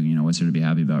about is like, what's there to be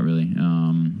happy about, really?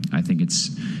 I think it's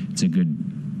a good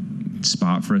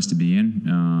spot for us to be in,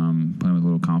 playing with a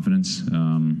little confidence.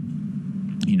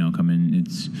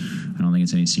 don't think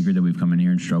it's any secret that we've come in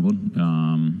here and struggled.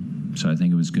 So I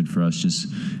think it was good for us just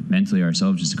mentally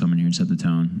ourselves just to come in here and set the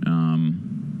tone.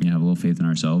 Have a little faith in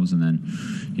ourselves, and then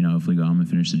hopefully go home and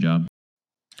finish the job.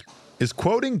 Is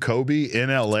quoting Kobe in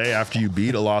LA after you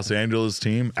beat a Los Angeles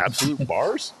team absolute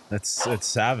bars? It's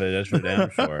savage. That's for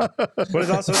damn sure. But it's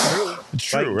also true. It's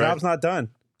true, right? Job's not done.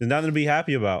 There's nothing to be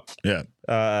happy about. Yeah.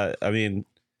 I mean,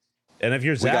 and if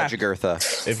you're Zach, we got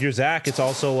Jagurtha. If you're Zach, it's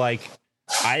also like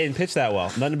I didn't pitch that well.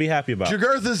 Nothing to be happy about.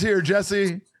 Jagurtha's here,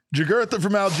 Jesse. Jagurtha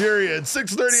from Algeria at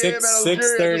 6:30 a.m. in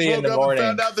Algeria. 6:30 in the morning.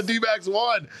 Found out the D-backs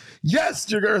won. Yes,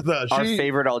 Jagurtha. Our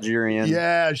favorite Algerian.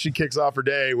 Yeah, she kicks off her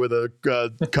day with a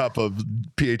cup of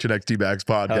PHNX D-backs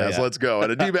podcast. Yeah. Let's go.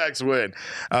 And a D-backs win.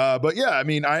 But yeah, I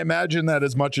mean, I imagine that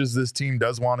as much as this team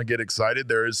does want to get excited,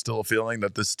 there is still a feeling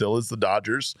that this still is the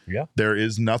Dodgers. Yeah. There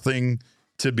is nothing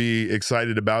to be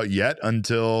excited about yet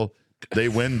until they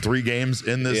win 3 games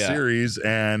in this series.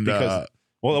 And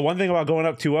well, the one thing about going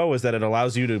up 2-0 is that it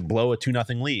allows you to blow a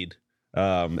 2-0 lead.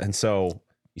 And so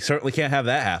you certainly can't have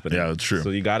that happen. Yeah, that's true. So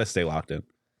you got to stay locked in.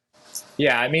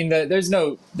 Yeah, I mean, there's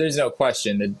no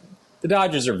question. The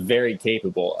Dodgers are very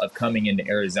capable of coming into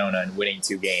Arizona and winning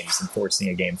 2 games and forcing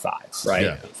a game 5, right?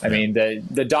 Yeah, I mean,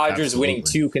 the Dodgers winning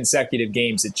 2 consecutive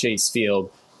games at Chase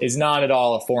Field is not at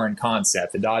all a foreign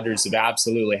concept. The Dodgers have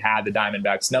absolutely had the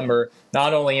Diamondbacks number,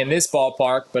 not only in this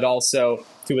ballpark, but also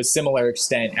to a similar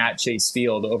extent at Chase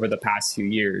Field over the past few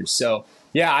years. So,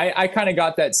 yeah, I kind of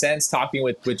got that sense talking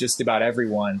with just about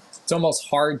everyone. It's almost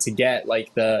hard to get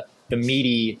like the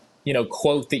meaty,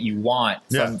 quote that you want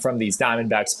from these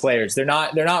Diamondbacks players. They're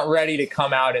not ready to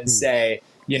come out and say,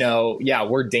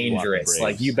 we're dangerous.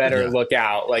 Like, you better look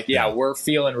out. Like, we're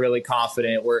feeling really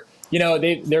confident.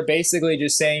 They're basically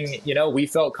just saying, we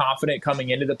felt confident coming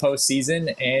into the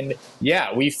postseason, and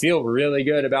we feel really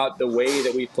good about the way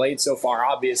that we've played so far.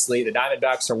 Obviously, the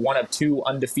Diamondbacks are one of 2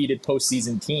 undefeated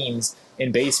postseason teams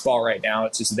in baseball right now.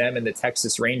 It's just them and the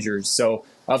Texas Rangers. So,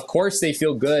 of course, they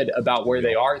feel good about where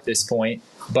they are at this point.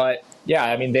 But yeah,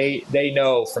 I mean, they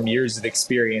know from years of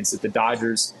experience that the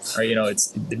Dodgers are,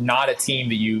 it's not a team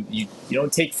that you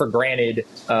don't take for granted,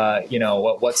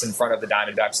 what's in front of the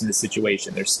Diamondbacks in this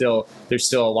situation. There's still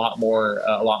a lot more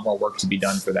work to be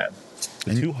done for them.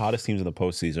 The 2 hottest teams in the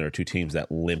postseason are 2 teams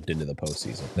that limped into the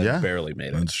postseason. That barely made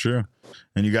it. That's true.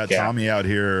 And you got Tommy out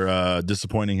here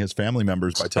disappointing his family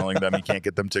members by telling them he can't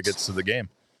get them tickets to the game.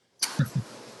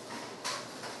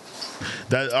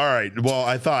 All right. Well,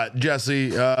 I thought,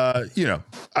 Jesse, I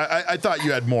thought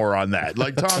you had more on that.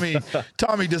 Like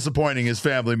Tommy disappointing his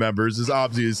family members is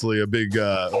obviously a big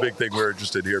thing we're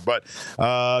interested here. But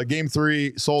game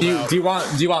 3 sold out. Do you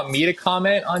want me to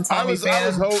comment on Tommy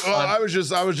fans?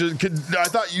 I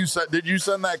thought you said. Did you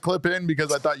send that clip in?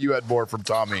 Because I thought you had more from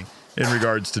Tommy in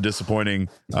regards to disappointing.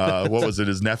 What was it?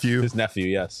 His nephew. His nephew.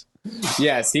 Yes.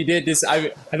 Yes, he did this. I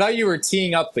thought you were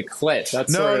teeing up the clip.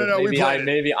 That's no.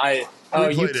 Oh,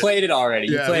 you played it already.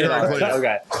 You played it already.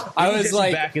 Okay. I was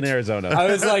like back in Arizona. I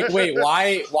was like, wait,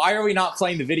 why are we not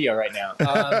playing the video right now?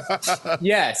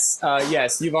 Yes,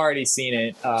 you've already seen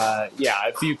it. A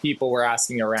few people were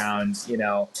asking around,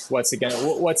 what's it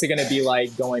gonna be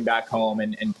like going back home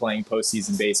and playing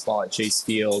postseason baseball at Chase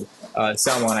Field.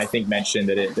 Someone I think mentioned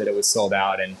that it was sold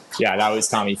out, and that was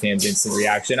Tommy Pham's instant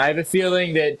reaction. I have a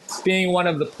feeling that being one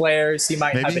of the players, he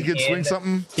might have swing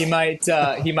something. He might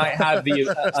have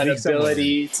the an ability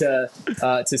to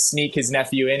sneak his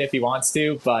nephew in if he wants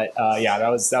to, but that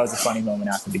was a funny moment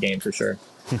after the game for sure.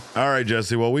 All right,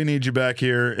 Jesse. Well, we need you back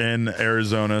here in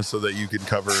Arizona so that you can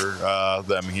cover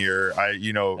them here.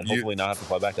 And hopefully not have to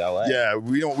fly back to LA. Yeah,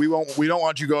 we don't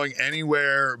want you going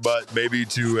anywhere, but maybe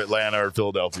to Atlanta or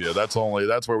Philadelphia. That's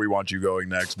where we want you going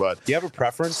next. But do you have a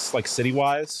preference, like city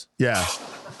wise? Yeah.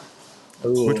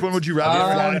 Ooh. Which one would you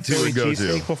rather fly to and go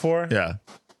to? Before? Yeah.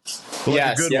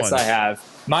 Yes, I have.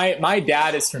 My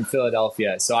dad is from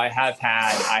Philadelphia, so I have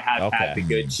had the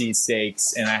good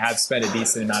cheesesteaks, and I have spent a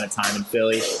decent amount of time in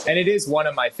Philly, and it is one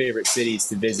of my favorite cities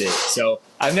to visit. So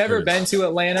I've never been to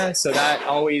Atlanta, so that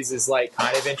always is like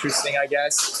kind of interesting, I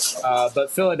guess. But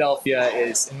Philadelphia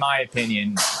is, in my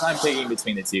opinion, I'm picking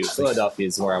between the 2. Philadelphia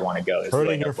is where I want to go. There's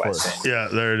really no question. Yeah,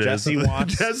 there it is. Jesse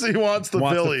wants the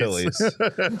Phillies.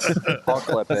 I'll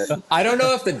clip it. I don't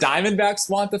know if the Diamondbacks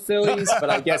want the Phillies, but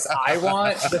I guess I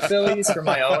want the Phillies for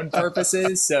my own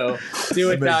purposes. So do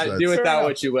with that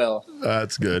what you will.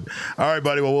 That's good. All right,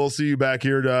 buddy. Well, we'll see you back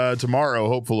here tomorrow,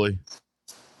 hopefully.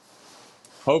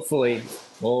 Hopefully.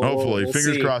 We'll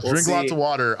fingers crossed. Drink lots of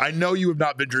water. I know you have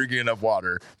not been drinking enough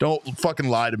water. Don't fucking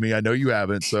lie to me. I know you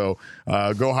haven't. So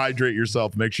go hydrate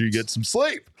yourself. Make sure you get some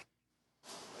sleep.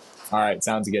 All right.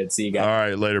 Sounds good. See you guys. All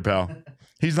right. Later, pal.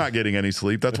 He's not getting any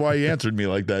sleep. That's why he answered me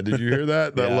like that. Did you hear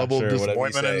that? That Yeah, level sure, of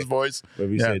disappointment in his voice.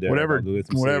 Whatever you say, Derek,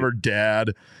 whatever,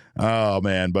 Dad. Oh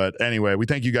man, but anyway, we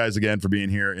thank you guys again for being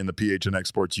here in the PHNX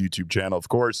Sports YouTube channel. Of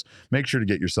course, make sure to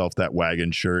get yourself that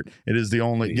wagon shirt. It is the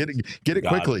only get it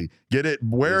quickly. Get it,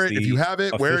 wear it if you have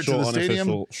it. Wear it to the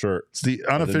stadium. Shirt. It's the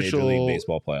unofficial Major League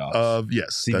Baseball playoffs.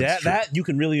 Yes, see that you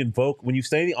can really invoke when you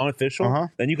say the unofficial.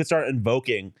 Then you can start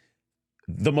invoking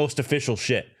the most official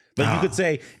shit. Like you could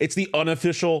say it's the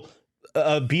unofficial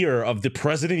beer of the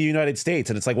president of the United States,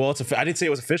 and it's like, well, I didn't say it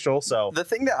was official. So the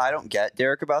thing that I don't get,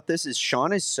 Derek, about this is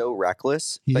Sean is so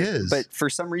reckless. He is, but for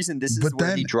some reason, this is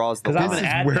where he draws the line. I'm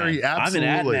an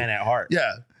ad man at heart.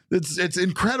 Yeah. It's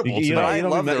incredible. I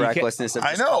love the recklessness of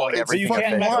just calling everything.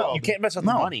 You can't mess with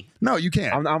the money. No, you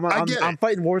can't. I'm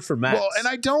fighting wars for Max. Well, and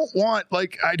I don't want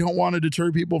to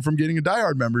deter people from getting a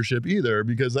diehard membership either,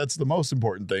 because that's the most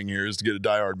important thing here is to get a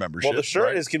diehard membership. Well, the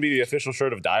shirt can be the official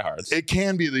shirt of diehards. It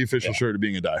can be the official shirt of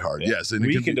being a diehard. Yes, and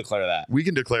we can declare that. We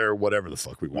can declare whatever the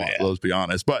fuck we want. Let's be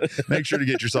honest. But make sure to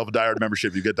get yourself a diehard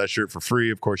membership. You get that shirt for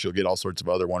free. Of course, you'll get all sorts of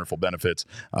other wonderful benefits.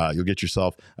 You'll get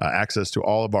yourself access to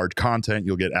all of our content.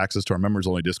 You'll get access to our members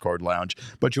only Discord lounge,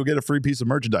 but you'll get a free piece of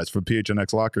merchandise from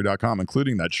phnxlocker.com,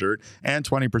 including that shirt, and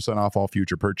 20% off all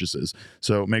future purchases.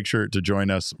 So make sure to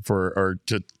join us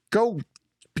to go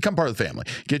become part of the family.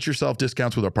 Get yourself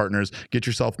discounts with our partners. Get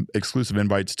yourself exclusive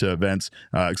invites to events,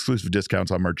 exclusive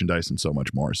discounts on merchandise, and so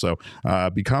much more. So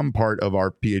become part of our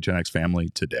PHNX family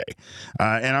today.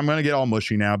 And I'm going to get all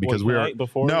mushy now because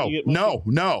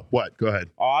No. What? Go ahead.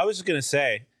 Oh, I was just going to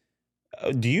say,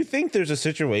 do you think there's a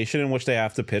situation in which they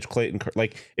have to pitch Clayton?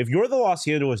 Like, if you're the Los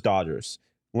Angeles Dodgers,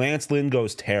 Lance Lynn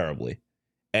goes terribly,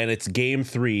 and it's Game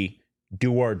 3,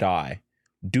 do or die.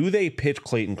 Do they pitch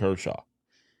Clayton Kershaw?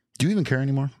 Do you even care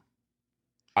anymore?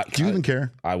 Do you even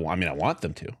care? I mean, I want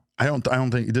them to. I don't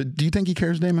think. Do you think he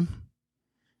cares, Damon?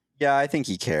 Yeah, I think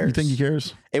he cares. You think he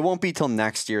cares? It won't be till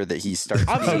next year that he starts.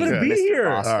 I'm going to be here.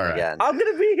 Again. I'm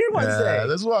going to be here Wednesday.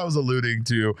 This is what I was alluding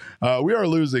to. We are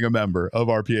losing a member of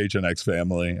our PHNX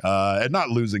family, and not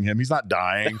losing him. He's not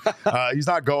dying. He's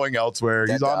not going elsewhere.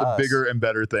 He's on to bigger and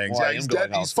better things. Well, yeah, he's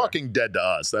dead. He's fucking dead to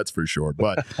us. That's for sure.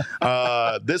 But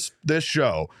this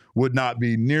show would not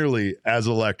be nearly as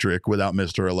electric without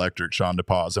Mr. Electric, Sean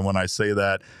DePaz. And when I say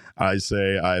that, I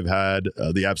say I've had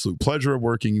the absolute pleasure of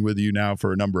working with you now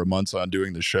for a number of months on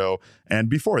doing the show. And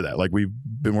before that, like, we've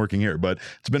been working here, but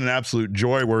it's been an absolute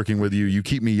joy working with you. You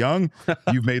keep me young.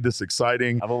 You've made this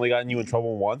exciting. I've only gotten you in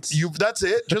trouble once. That's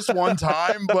it. Just one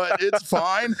time, but it's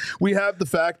fine. We have the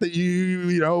fact that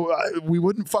we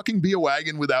wouldn't fucking be a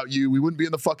wagon without you. We wouldn't be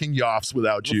in the fucking Yoffs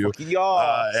without you.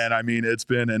 And I mean, it's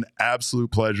been an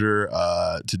absolute pleasure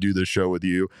to do this show with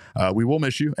you. We will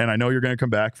miss you. And I know you're going to come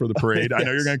back for the parade. Yes. I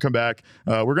know you're going to come back.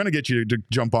 We're going to get you to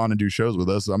jump on and do shows with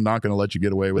us. I'm not going to let you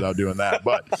get away without doing that.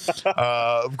 But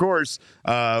of course,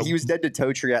 he was dead to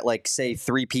Totri at, like, say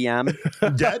 3 p.m.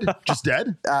 Dead? Just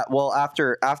dead? Well,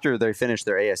 after they finished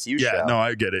their ASU show. Yeah, no,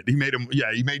 I get it. He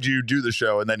made you do the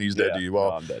show, and then he's dead to you.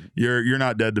 Well, I'm dead. You're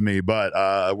not dead to me,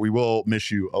 but we will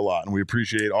miss you a lot, and we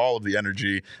appreciate all of the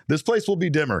energy. This place will be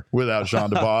dimmer without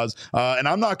Sean DePaz, and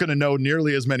I'm not going to know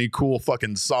nearly as many cool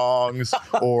fucking songs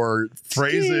or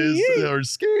phrases or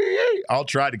ski. I'll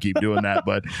try to keep doing that,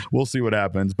 but we'll see what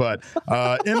happens. But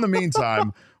in the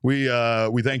meantime, we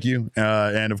thank you,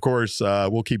 and of course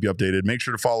we'll keep you updated. Make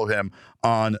sure to follow him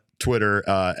on Twitter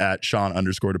at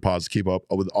Sean_DePaz to keep up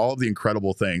with all of the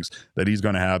incredible things that he's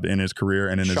going to have in his career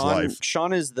and in his life.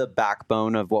 Sean is the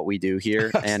backbone of what we do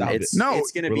here, and it's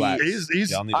going to be.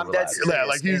 I'm dead serious. Yeah,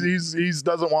 like he's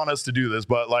doesn't want us to do this,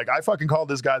 but like, I fucking called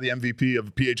this guy the MVP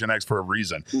of PHNX for a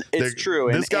reason. It's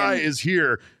true. This guy is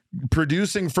here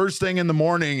producing first thing in the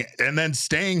morning and then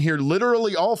staying here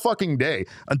literally all fucking day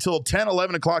until 10,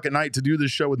 11 o'clock at night to do this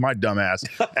show with my dumbass.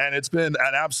 And it's been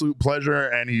an absolute pleasure,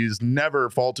 and he's never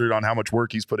faltered on how much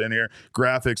work he's put in here.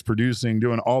 Graphics, producing,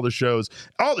 doing all the shows,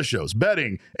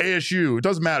 betting, ASU. It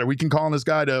doesn't matter. We can call on this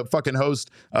guy to fucking host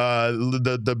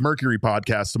the Mercury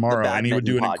podcast tomorrow, and he would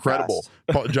do an incredible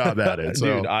job at it.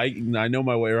 So. Dude, I know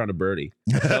my way around a birdie.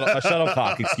 A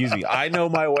shuttlecock, excuse me. I know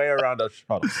my way around a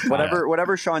shuttle.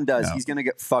 Whatever Sean does, he's gonna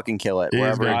fucking kill it.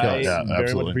 I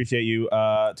very much appreciate you.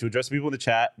 To address the people in the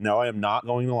chat, no, I am not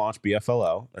going to launch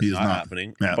BFLO. That's not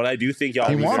happening. Yeah. But I do think y'all.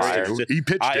 He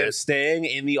pitched I it. am staying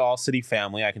in the All City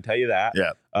family. I can tell you that.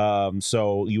 Yeah.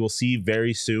 So you will see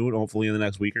very soon, hopefully in the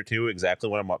next week or two, exactly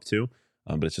what I'm up to.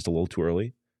 But it's just a little too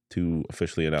early to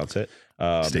officially announce it.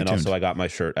 Stay tuned. Also, I got my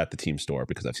shirt at the team store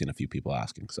because I've seen a few people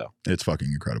asking. So it's fucking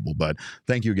incredible. But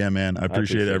thank you again, man. I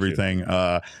appreciate everything.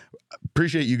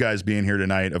 Appreciate you guys being here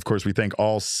tonight. Of course, we thank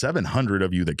all 700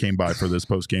 of you that came by for this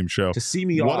post-game show. To see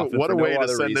me off. What a way to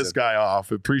send this guy off.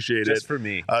 Appreciate it. Just for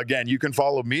me. Again, you can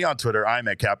follow me on Twitter. I'm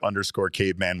at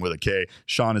cap_caveman with a K.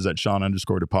 Sean is at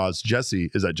Sean_DePaz.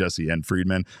 Jesse is at Jesse N.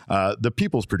 Friedman. The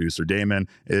people's producer, Damon,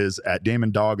 is at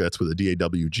Damon Dog. That's with a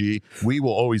DAWG. We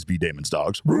will always be Damon's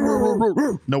dogs.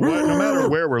 No matter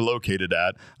where we're located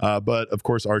at. But of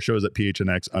course, our show is at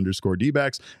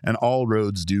PHNX_DBacks, and all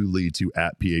roads do lead to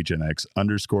at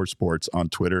PHNX_sports on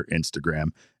Twitter, Instagram,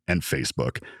 and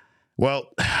Facebook. Well,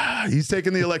 he's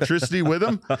taking the electricity with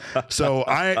him. So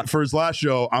for his last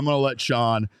show, I'm going to let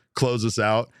Sean close us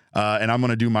out. And I'm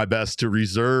going to do my best to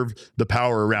reserve the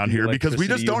power around here because we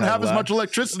just don't have as much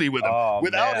electricity with him.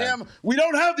 Without him, we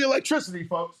don't have the electricity,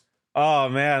 folks. Oh,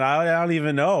 man, I don't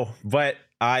even know. But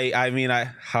I mean, I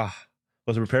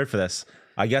wasn't prepared for this.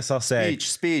 I guess I'll say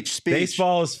speech.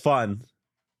 Baseball is fun,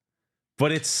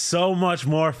 but it's so much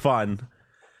more fun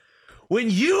when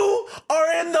you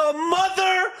are in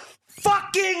the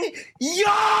motherfucking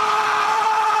yard.